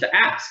questions to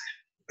ask.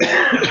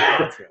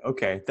 Gotcha.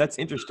 Okay, that's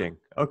interesting.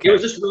 Okay. It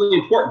was just really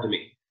important to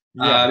me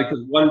Yeah.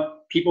 because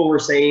people were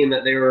saying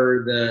that they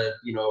were the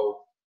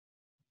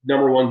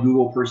number one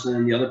Google person,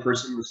 and the other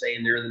person was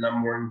saying they're the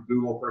number one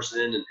Google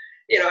person, and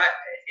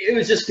it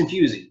was just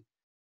confusing.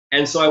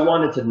 And so I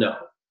wanted to know,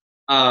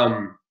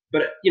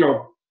 but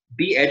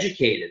be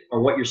educated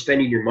on what you're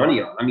spending your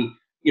money on. I mean,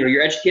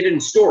 you're educated in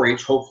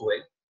storage, hopefully.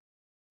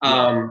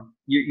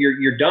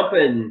 You're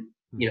dumping,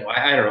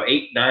 I don't know,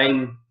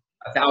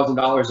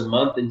 $8,000-9,000 a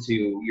month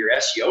into your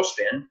SEO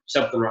spend,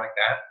 something like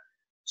that.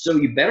 So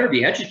you better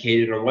be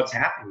educated on what's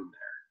happening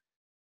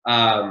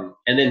there,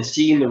 and then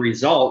seeing the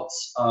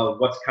results of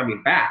what's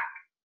coming back,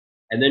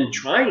 and then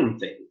trying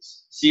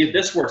things. See if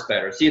this works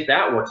better. See if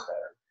that works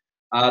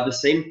better. The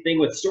same thing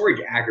with storage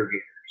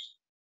aggregators.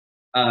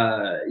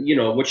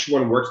 Which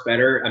one works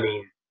better? I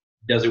mean,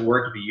 does it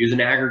work if you use an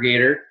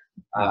aggregator?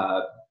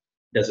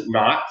 Does it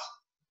not?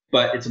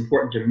 But it's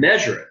important to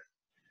measure it.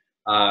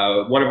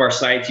 One of our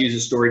sites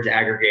uses storage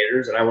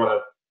aggregators, and I want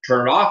to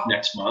turn it off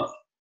next month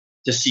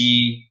to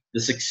see the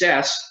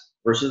success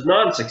versus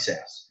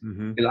non-success.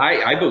 Because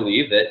I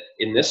believe that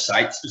in this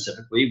site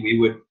specifically, we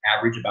would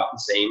average about the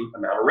same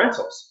amount of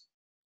rentals.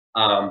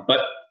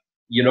 But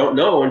you don't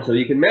know until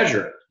you can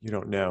measure it. You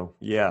don't know.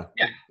 Yeah.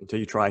 Until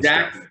you try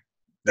exactly.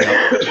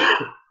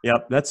 stuff.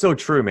 Yep. That's so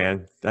true,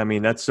 man. I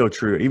mean, that's so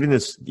true. Even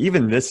this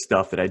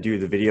stuff that I do,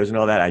 the videos and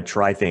all that, I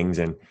try things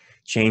and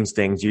change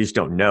things. You just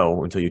don't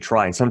know until you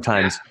try. And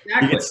sometimes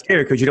you get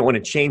scared because you don't want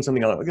to change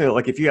something.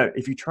 Like if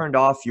you turned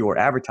off your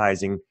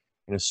advertising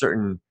in a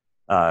certain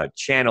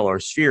channel or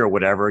sphere or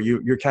whatever,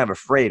 you're kind of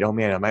afraid, oh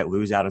man, I might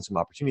lose out on some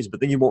opportunities, but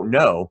then you won't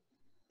know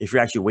if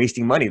you're actually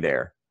wasting money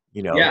there.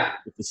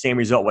 If the same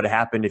result would have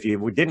happened if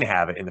you didn't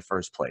have it in the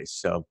first place.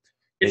 So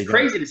it's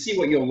crazy to see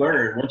what you'll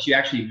learn once you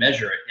actually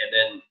measure it and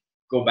then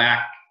go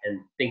back and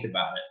think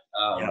about it.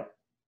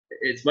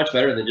 It's much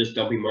better than just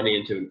dumping money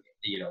into,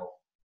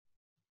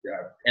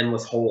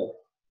 endless hole.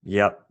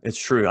 Yep, it's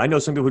true. I know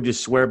some people who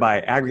just swear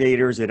by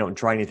aggregators. They don't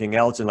try anything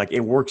else, and like it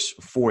works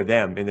for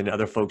them. And then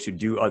other folks who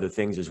do other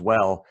things as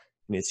well,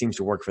 and it seems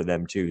to work for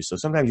them too. So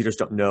sometimes you just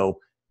don't know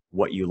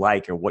what you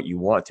like or what you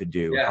want to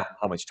do,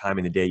 how much time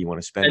in the day you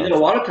want to spend. And then a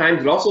lot of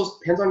times it also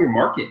depends on your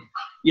market.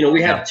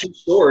 We have two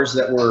stores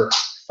that were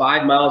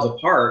 5 miles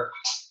apart,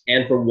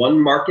 and for one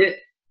market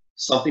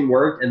something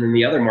worked, and then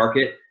the other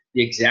market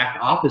the exact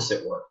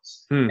opposite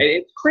works. And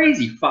it's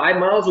crazy, 5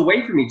 miles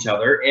away from each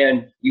other,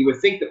 and you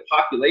would think the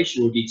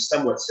population would be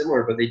somewhat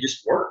similar, but they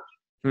just weren't.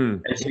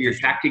 And so your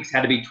tactics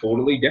had to be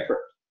totally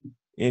different.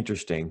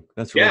 Interesting.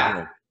 That's really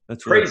good.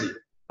 That's crazy. Really,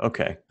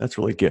 okay, that's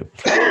really good.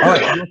 All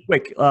right, real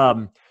quick.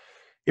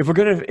 If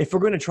we're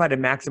gonna try to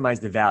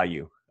maximize the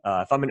value,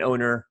 if I'm an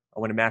owner,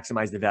 I want to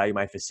maximize the value of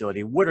my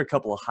facility. What are a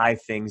couple of high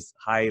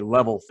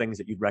level things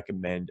that you'd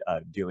recommend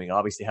doing?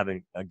 Obviously,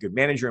 having a good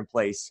manager in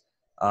place.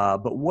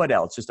 But what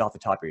else, just off the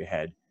top of your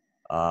head,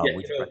 would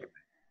you recommend?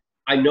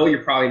 I know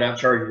you're probably not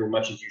charging as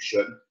much as you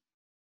should.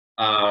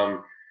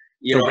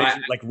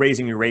 Like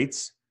raising your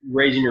rates?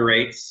 Raising your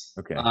rates.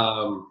 Okay.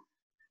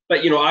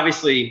 But,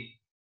 obviously,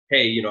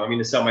 hey, I'm going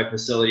to sell my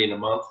facility in a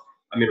month.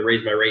 I'm going to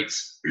raise my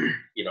rates,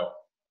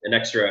 an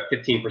extra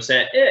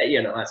 15%.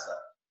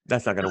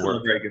 That's not going to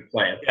work. A very good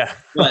plan. Yeah.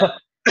 But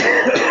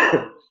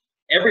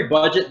every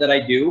budget that I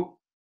do,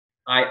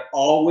 I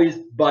always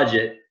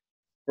budget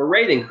for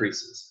rate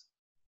increases.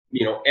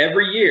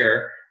 Every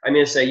year I'm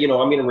going to say, I'm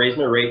going to raise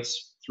my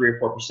rates 3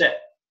 or 4%,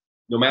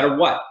 no matter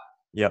what.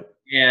 Yep.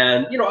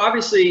 And,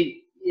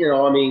 obviously,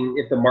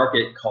 if the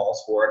market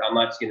calls for it, I'm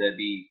not just going to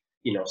be,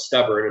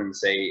 stubborn and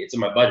say it's in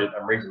my budget,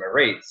 I'm raising my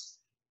rates.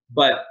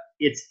 But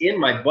it's in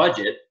my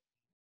budget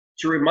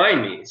to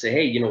remind me, say,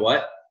 hey, you know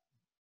what?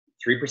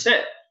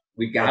 3%.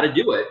 We've got to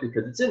do it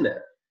because it's in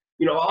there.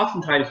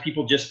 Oftentimes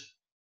people just,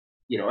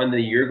 and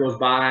the year goes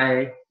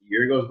by,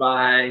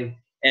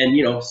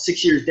 and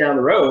 6 years down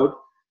the road,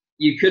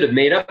 you could have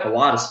made up a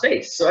lot of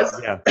space. So that's,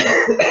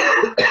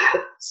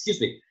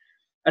 excuse me.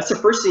 That's the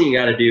first thing you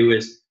got to do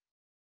is,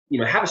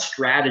 have a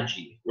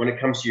strategy when it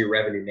comes to your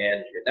revenue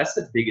management. That's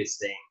the biggest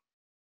thing.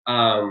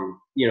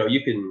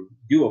 You can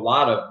do a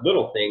lot of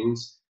little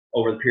things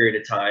over the period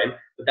of time,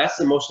 but that's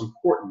the most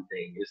important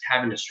thing is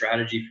having a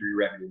strategy for your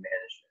revenue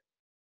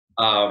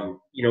management.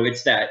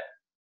 It's that,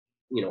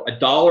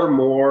 $1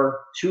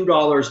 more,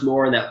 $2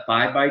 more in that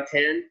 5 by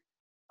 10.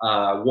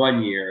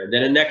 1 year,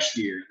 then the next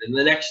year, then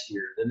the next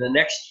year, then the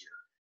next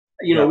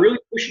year. Really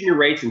pushing your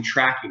rates and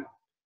tracking them.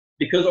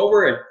 Because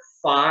over a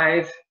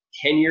 5-10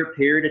 year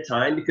period of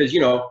time, because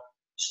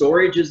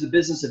storage is the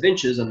business of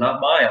inches and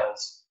not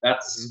miles.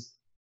 That's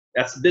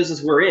the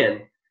business we're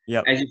in.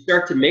 Yep. As you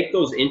start to make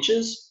those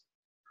inches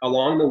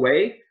along the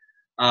way,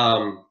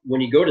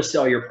 when you go to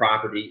sell your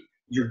property,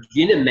 you're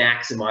gonna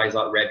maximize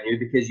that revenue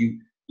because you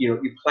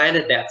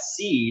planted that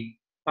seed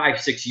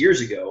 5-6 years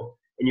ago.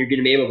 And you're going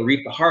to be able to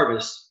reap the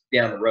harvest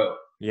down the road.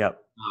 Yep.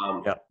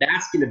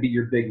 That's going to be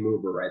your big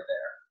mover right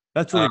there.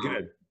 That's really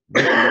good.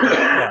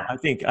 Yeah, I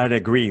think I'd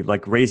agree.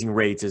 Like raising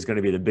rates is going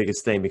to be the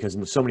biggest thing because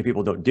so many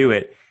people don't do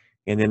it.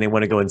 And then they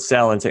want to go and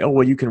sell and say, oh,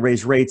 well, you can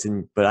raise rates,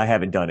 but I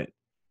haven't done it.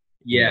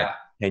 Yeah.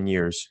 10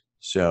 years.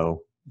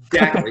 So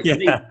exactly. I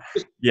think yeah,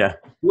 just yeah,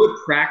 good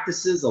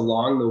practices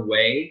along the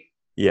way.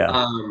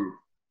 yeah,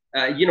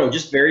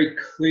 Just very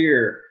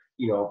clear,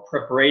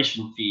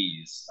 preparation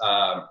fees,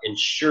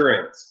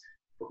 insurance,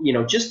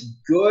 just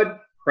good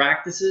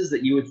practices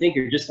that you would think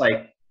are just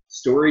like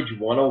storage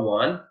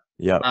 101,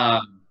 yep,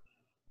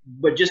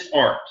 but just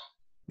aren't.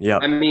 I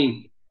yep,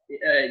 mean,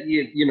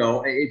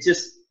 it's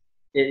just,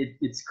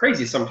 it's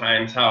crazy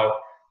sometimes how,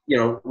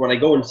 when I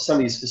go into some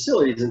of these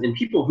facilities and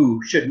people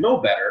who should know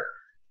better,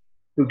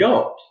 who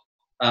don't.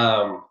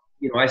 I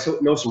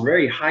know some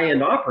very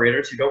high-end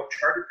operators who don't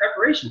charge a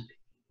preparation fee.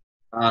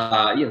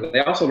 They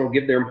also don't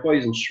give their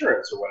employees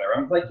insurance or whatever.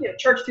 I'm like, yeah,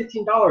 charge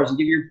 $15 and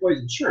give your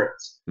employees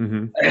insurance.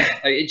 mm-hmm,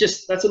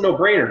 That's a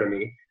no-brainer to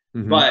me.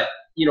 mm-hmm. But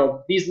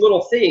these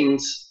little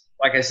things,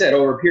 like I said,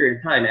 over a period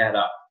of time add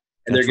up,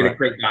 and they're That's going to right.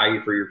 create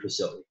value for your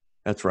facility.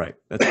 That's right.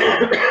 That's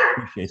good.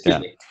 Appreciate Excuse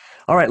that. me.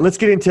 All right, let's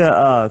get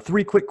into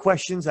 3 quick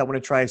questions I want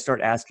to try to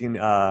start asking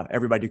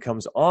everybody who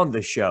comes on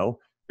the show.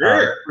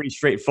 Sure. Pretty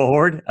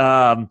straightforward.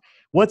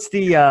 What's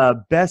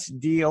the best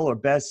deal or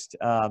best,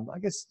 I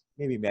guess,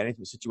 maybe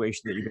management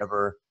situation that you've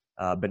ever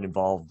been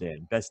involved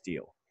in? Best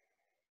deal.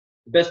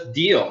 Best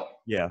deal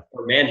Yeah.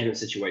 or management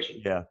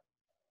situation. Yeah.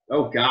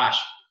 Oh gosh.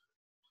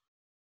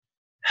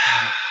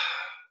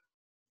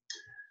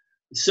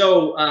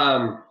 So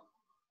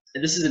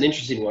this is an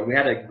interesting one. We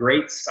had a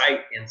great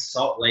site in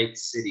Salt Lake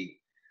City.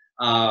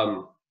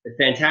 A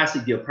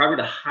fantastic deal, probably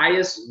the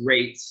highest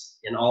rates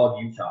in all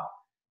of Utah.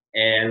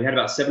 And we had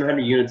about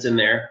 700 units in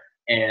there.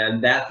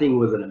 And that thing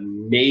was an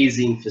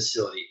amazing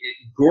facility.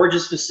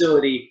 Gorgeous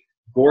facility,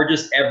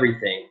 gorgeous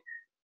everything.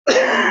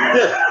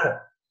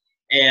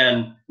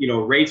 And,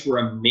 rates were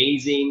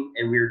amazing.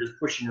 And we were just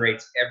pushing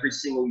rates every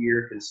single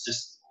year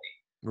consistently.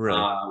 Really?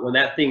 When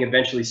that thing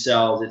eventually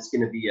sells, it's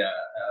going to be a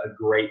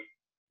great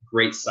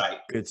site.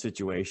 Good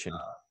situation.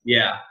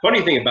 Yeah.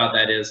 Funny thing about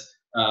that is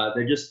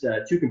they're just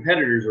 2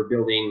 competitors are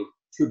building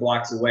 2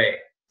 blocks away.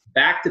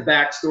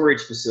 Back-to-back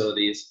storage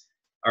facilities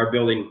are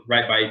building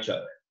right by each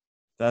other.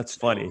 That's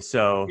funny.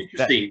 So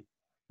Interesting.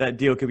 that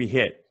deal could be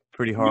hit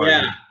pretty hard.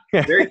 Yeah.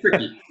 Very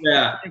tricky.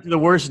 Yeah. The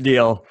worst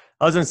deal.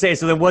 I was going to say,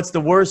 so then what's the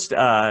worst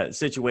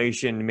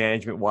situation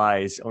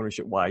management-wise,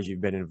 ownership-wise you've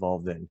been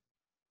involved in?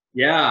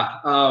 Yeah.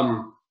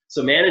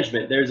 So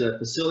management, there's a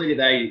facility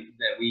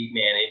that we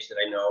manage that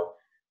I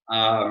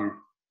know.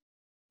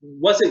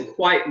 Wasn't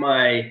quite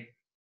my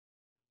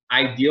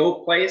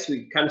ideal place.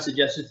 We kind of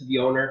suggested to the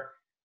owner,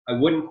 I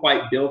wouldn't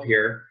quite build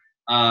here.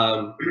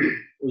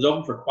 It was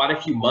open for quite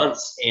a few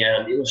months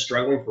and it was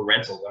struggling for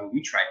rentals. I mean,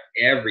 we tried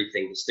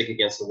everything to stick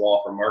against the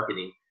wall for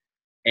marketing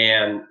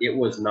and it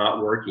was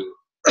not working.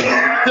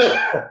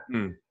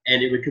 And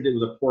because it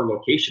was a poor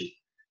location.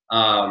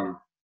 I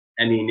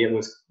mean, there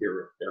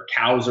were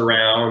cows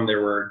around,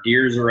 there were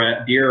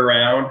deer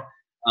around,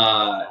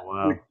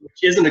 Wow.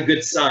 which isn't a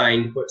good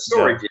sign to put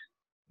storage in,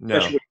 No.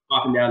 especially when you're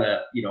talking down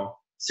a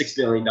 $6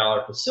 billion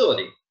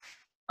facility.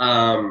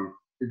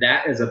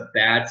 That is a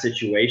bad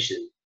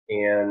situation,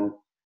 and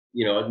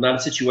it's not a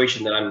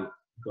situation that I'm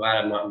glad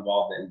I'm not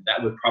involved in.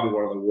 That was probably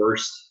one of the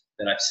worst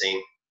that I've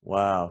seen.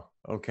 Wow.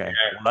 Okay.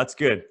 Yeah. Well, that's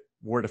good.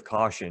 Word of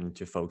caution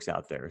to folks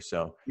out there.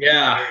 So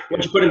yeah,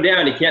 once you put them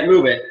down, you can't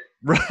move it.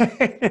 right.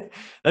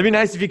 That'd be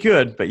nice if you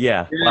could, but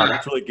yeah. Wow,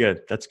 that's really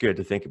good. That's good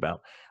to think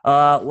about.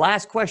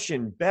 Last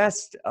question: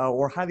 best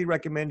or highly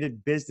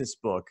recommended business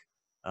book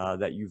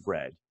that you've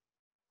read?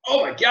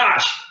 Oh my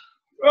gosh!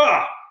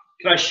 Oh,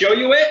 can I show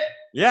you it?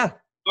 Yeah.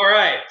 All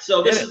right.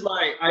 So this is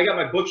I got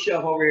my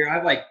bookshelf over here. I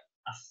have like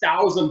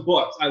 1,000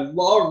 books. I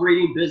love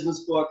reading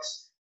business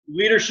books,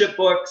 leadership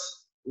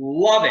books.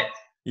 Love it.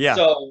 Yeah.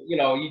 So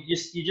you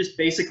just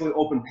basically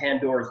open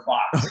Pandora's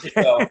box. Okay.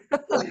 So.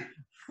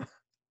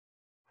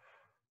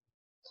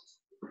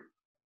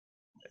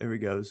 There he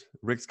goes.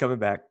 Rick's coming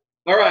back.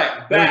 All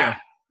right,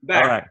 back.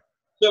 All right.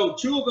 So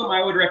 2 of them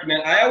I would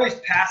recommend. I always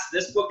pass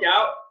this book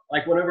out,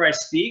 like whenever I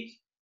speak.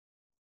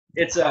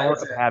 It's Power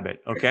of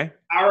Habit. Okay.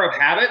 Power of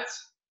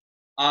Habits.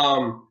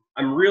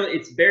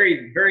 It's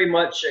very, very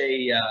much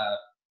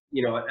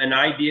an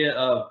idea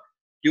of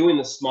doing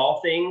the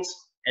small things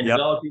and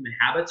developing the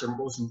habits are the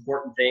most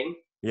important thing.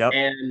 Yep.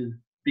 And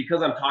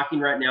because I'm talking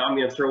right now, I'm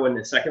going to throw in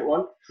the second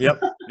one.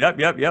 Yep.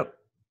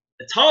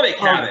 Atomic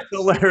Habits.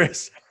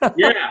 Hilarious.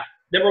 Yeah.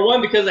 Number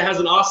 1, because it has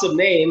an awesome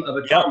name of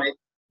Atomic.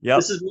 Yep.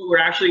 This is what we're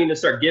actually going to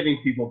start giving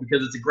people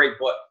because it's a great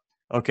book.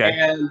 Okay.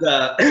 And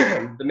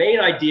the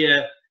main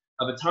idea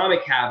of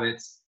Atomic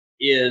Habits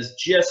is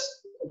just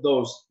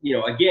those,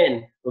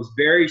 again, those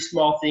very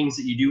small things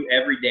that you do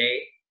every day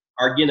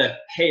are going to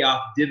pay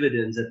off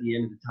dividends at the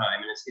end of the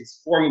time. And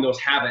it's forming those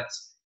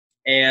habits.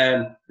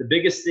 And the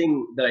biggest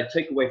thing that I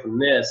take away from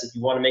this, if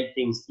you want to make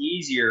things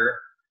easier,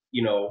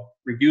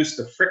 reduce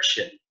the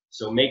friction.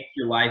 So make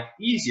your life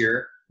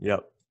easier.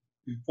 Yep.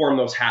 To form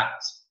those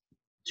habits.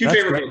 That's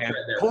favorite great, books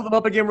right there. Hold them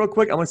up again real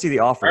quick. I want to see the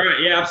author. All right.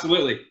 Yeah,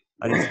 absolutely.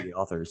 I didn't see the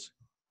authors.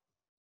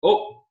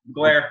 Oh,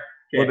 glare. Okay.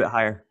 A little bit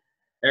higher.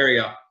 There we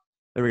go.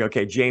 There we go.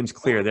 Okay, James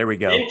Clear. There we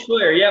go. James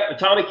Clear. Yep.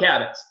 Atomic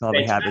Habits.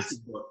 Atomic Fantastic Habits.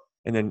 book.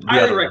 And then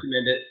Highly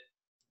recommend it.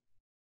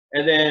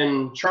 And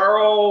then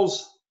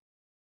Charles,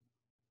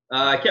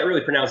 I can't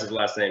really pronounce his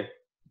last name.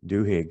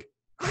 Duhigg.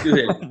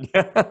 Duhigg.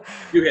 Yeah.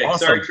 Duhigg.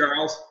 Awesome. Sorry,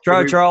 Charles.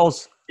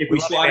 Charles. If we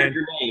slaughtered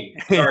your name.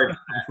 Sorry.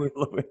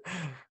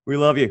 We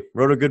love you.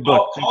 Wrote a good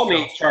book. Call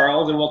me,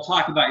 Charles, and we'll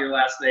talk about your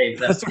last name.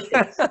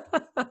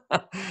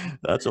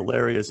 That's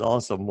hilarious.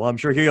 Awesome. Well, I'm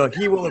sure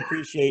he will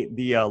appreciate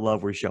the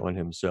love we're showing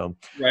him. So,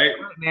 right,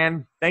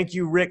 man. Thank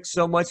you, Rick,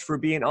 so much for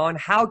being on.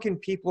 How can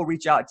people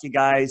reach out to you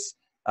guys,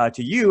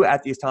 to you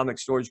at the Atomic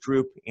Storage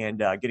Group, and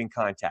get in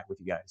contact with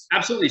you guys?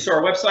 Absolutely. So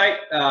our website,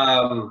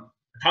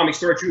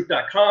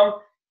 atomicstoragegroup.com,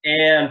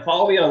 and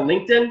follow me on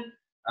LinkedIn.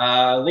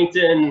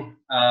 LinkedIn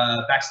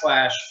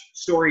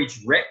 /storage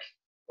Rick,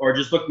 or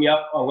just look me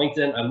up on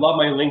LinkedIn. I love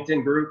my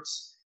LinkedIn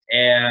groups,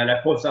 and I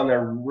post on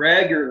there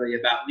regularly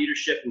about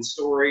leadership and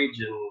storage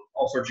and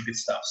all sorts of good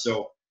stuff.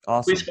 So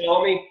awesome. Please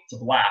follow me. It's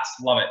a blast.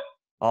 Love it.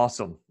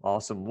 Awesome.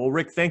 Awesome. Well,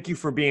 Rick, thank you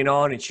for being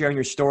on and sharing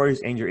your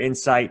stories and your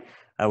insight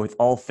with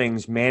all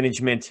things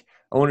management,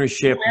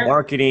 ownership,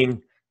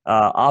 marketing,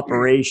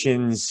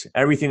 operations,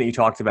 everything that you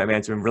talked about, man.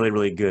 It's been really,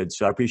 really good.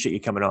 So I appreciate you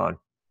coming on.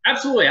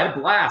 Absolutely. I had a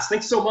blast.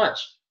 Thanks so much.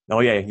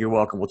 Oh, yeah. You're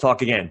welcome. We'll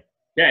talk again.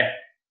 Okay.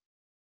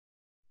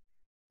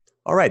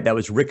 All right. That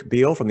was Rick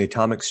Beal from the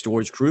Atomic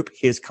Storage Group.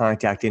 His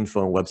contact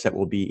info and website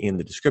will be in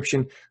the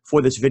description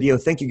for this video.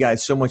 Thank you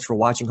guys so much for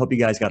watching. Hope you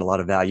guys got a lot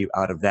of value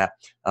out of that.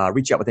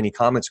 Reach out with any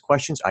comments,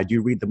 questions. I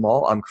do read them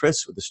all. I'm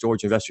Chris with the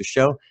Storage Investor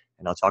Show,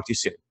 and I'll talk to you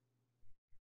soon.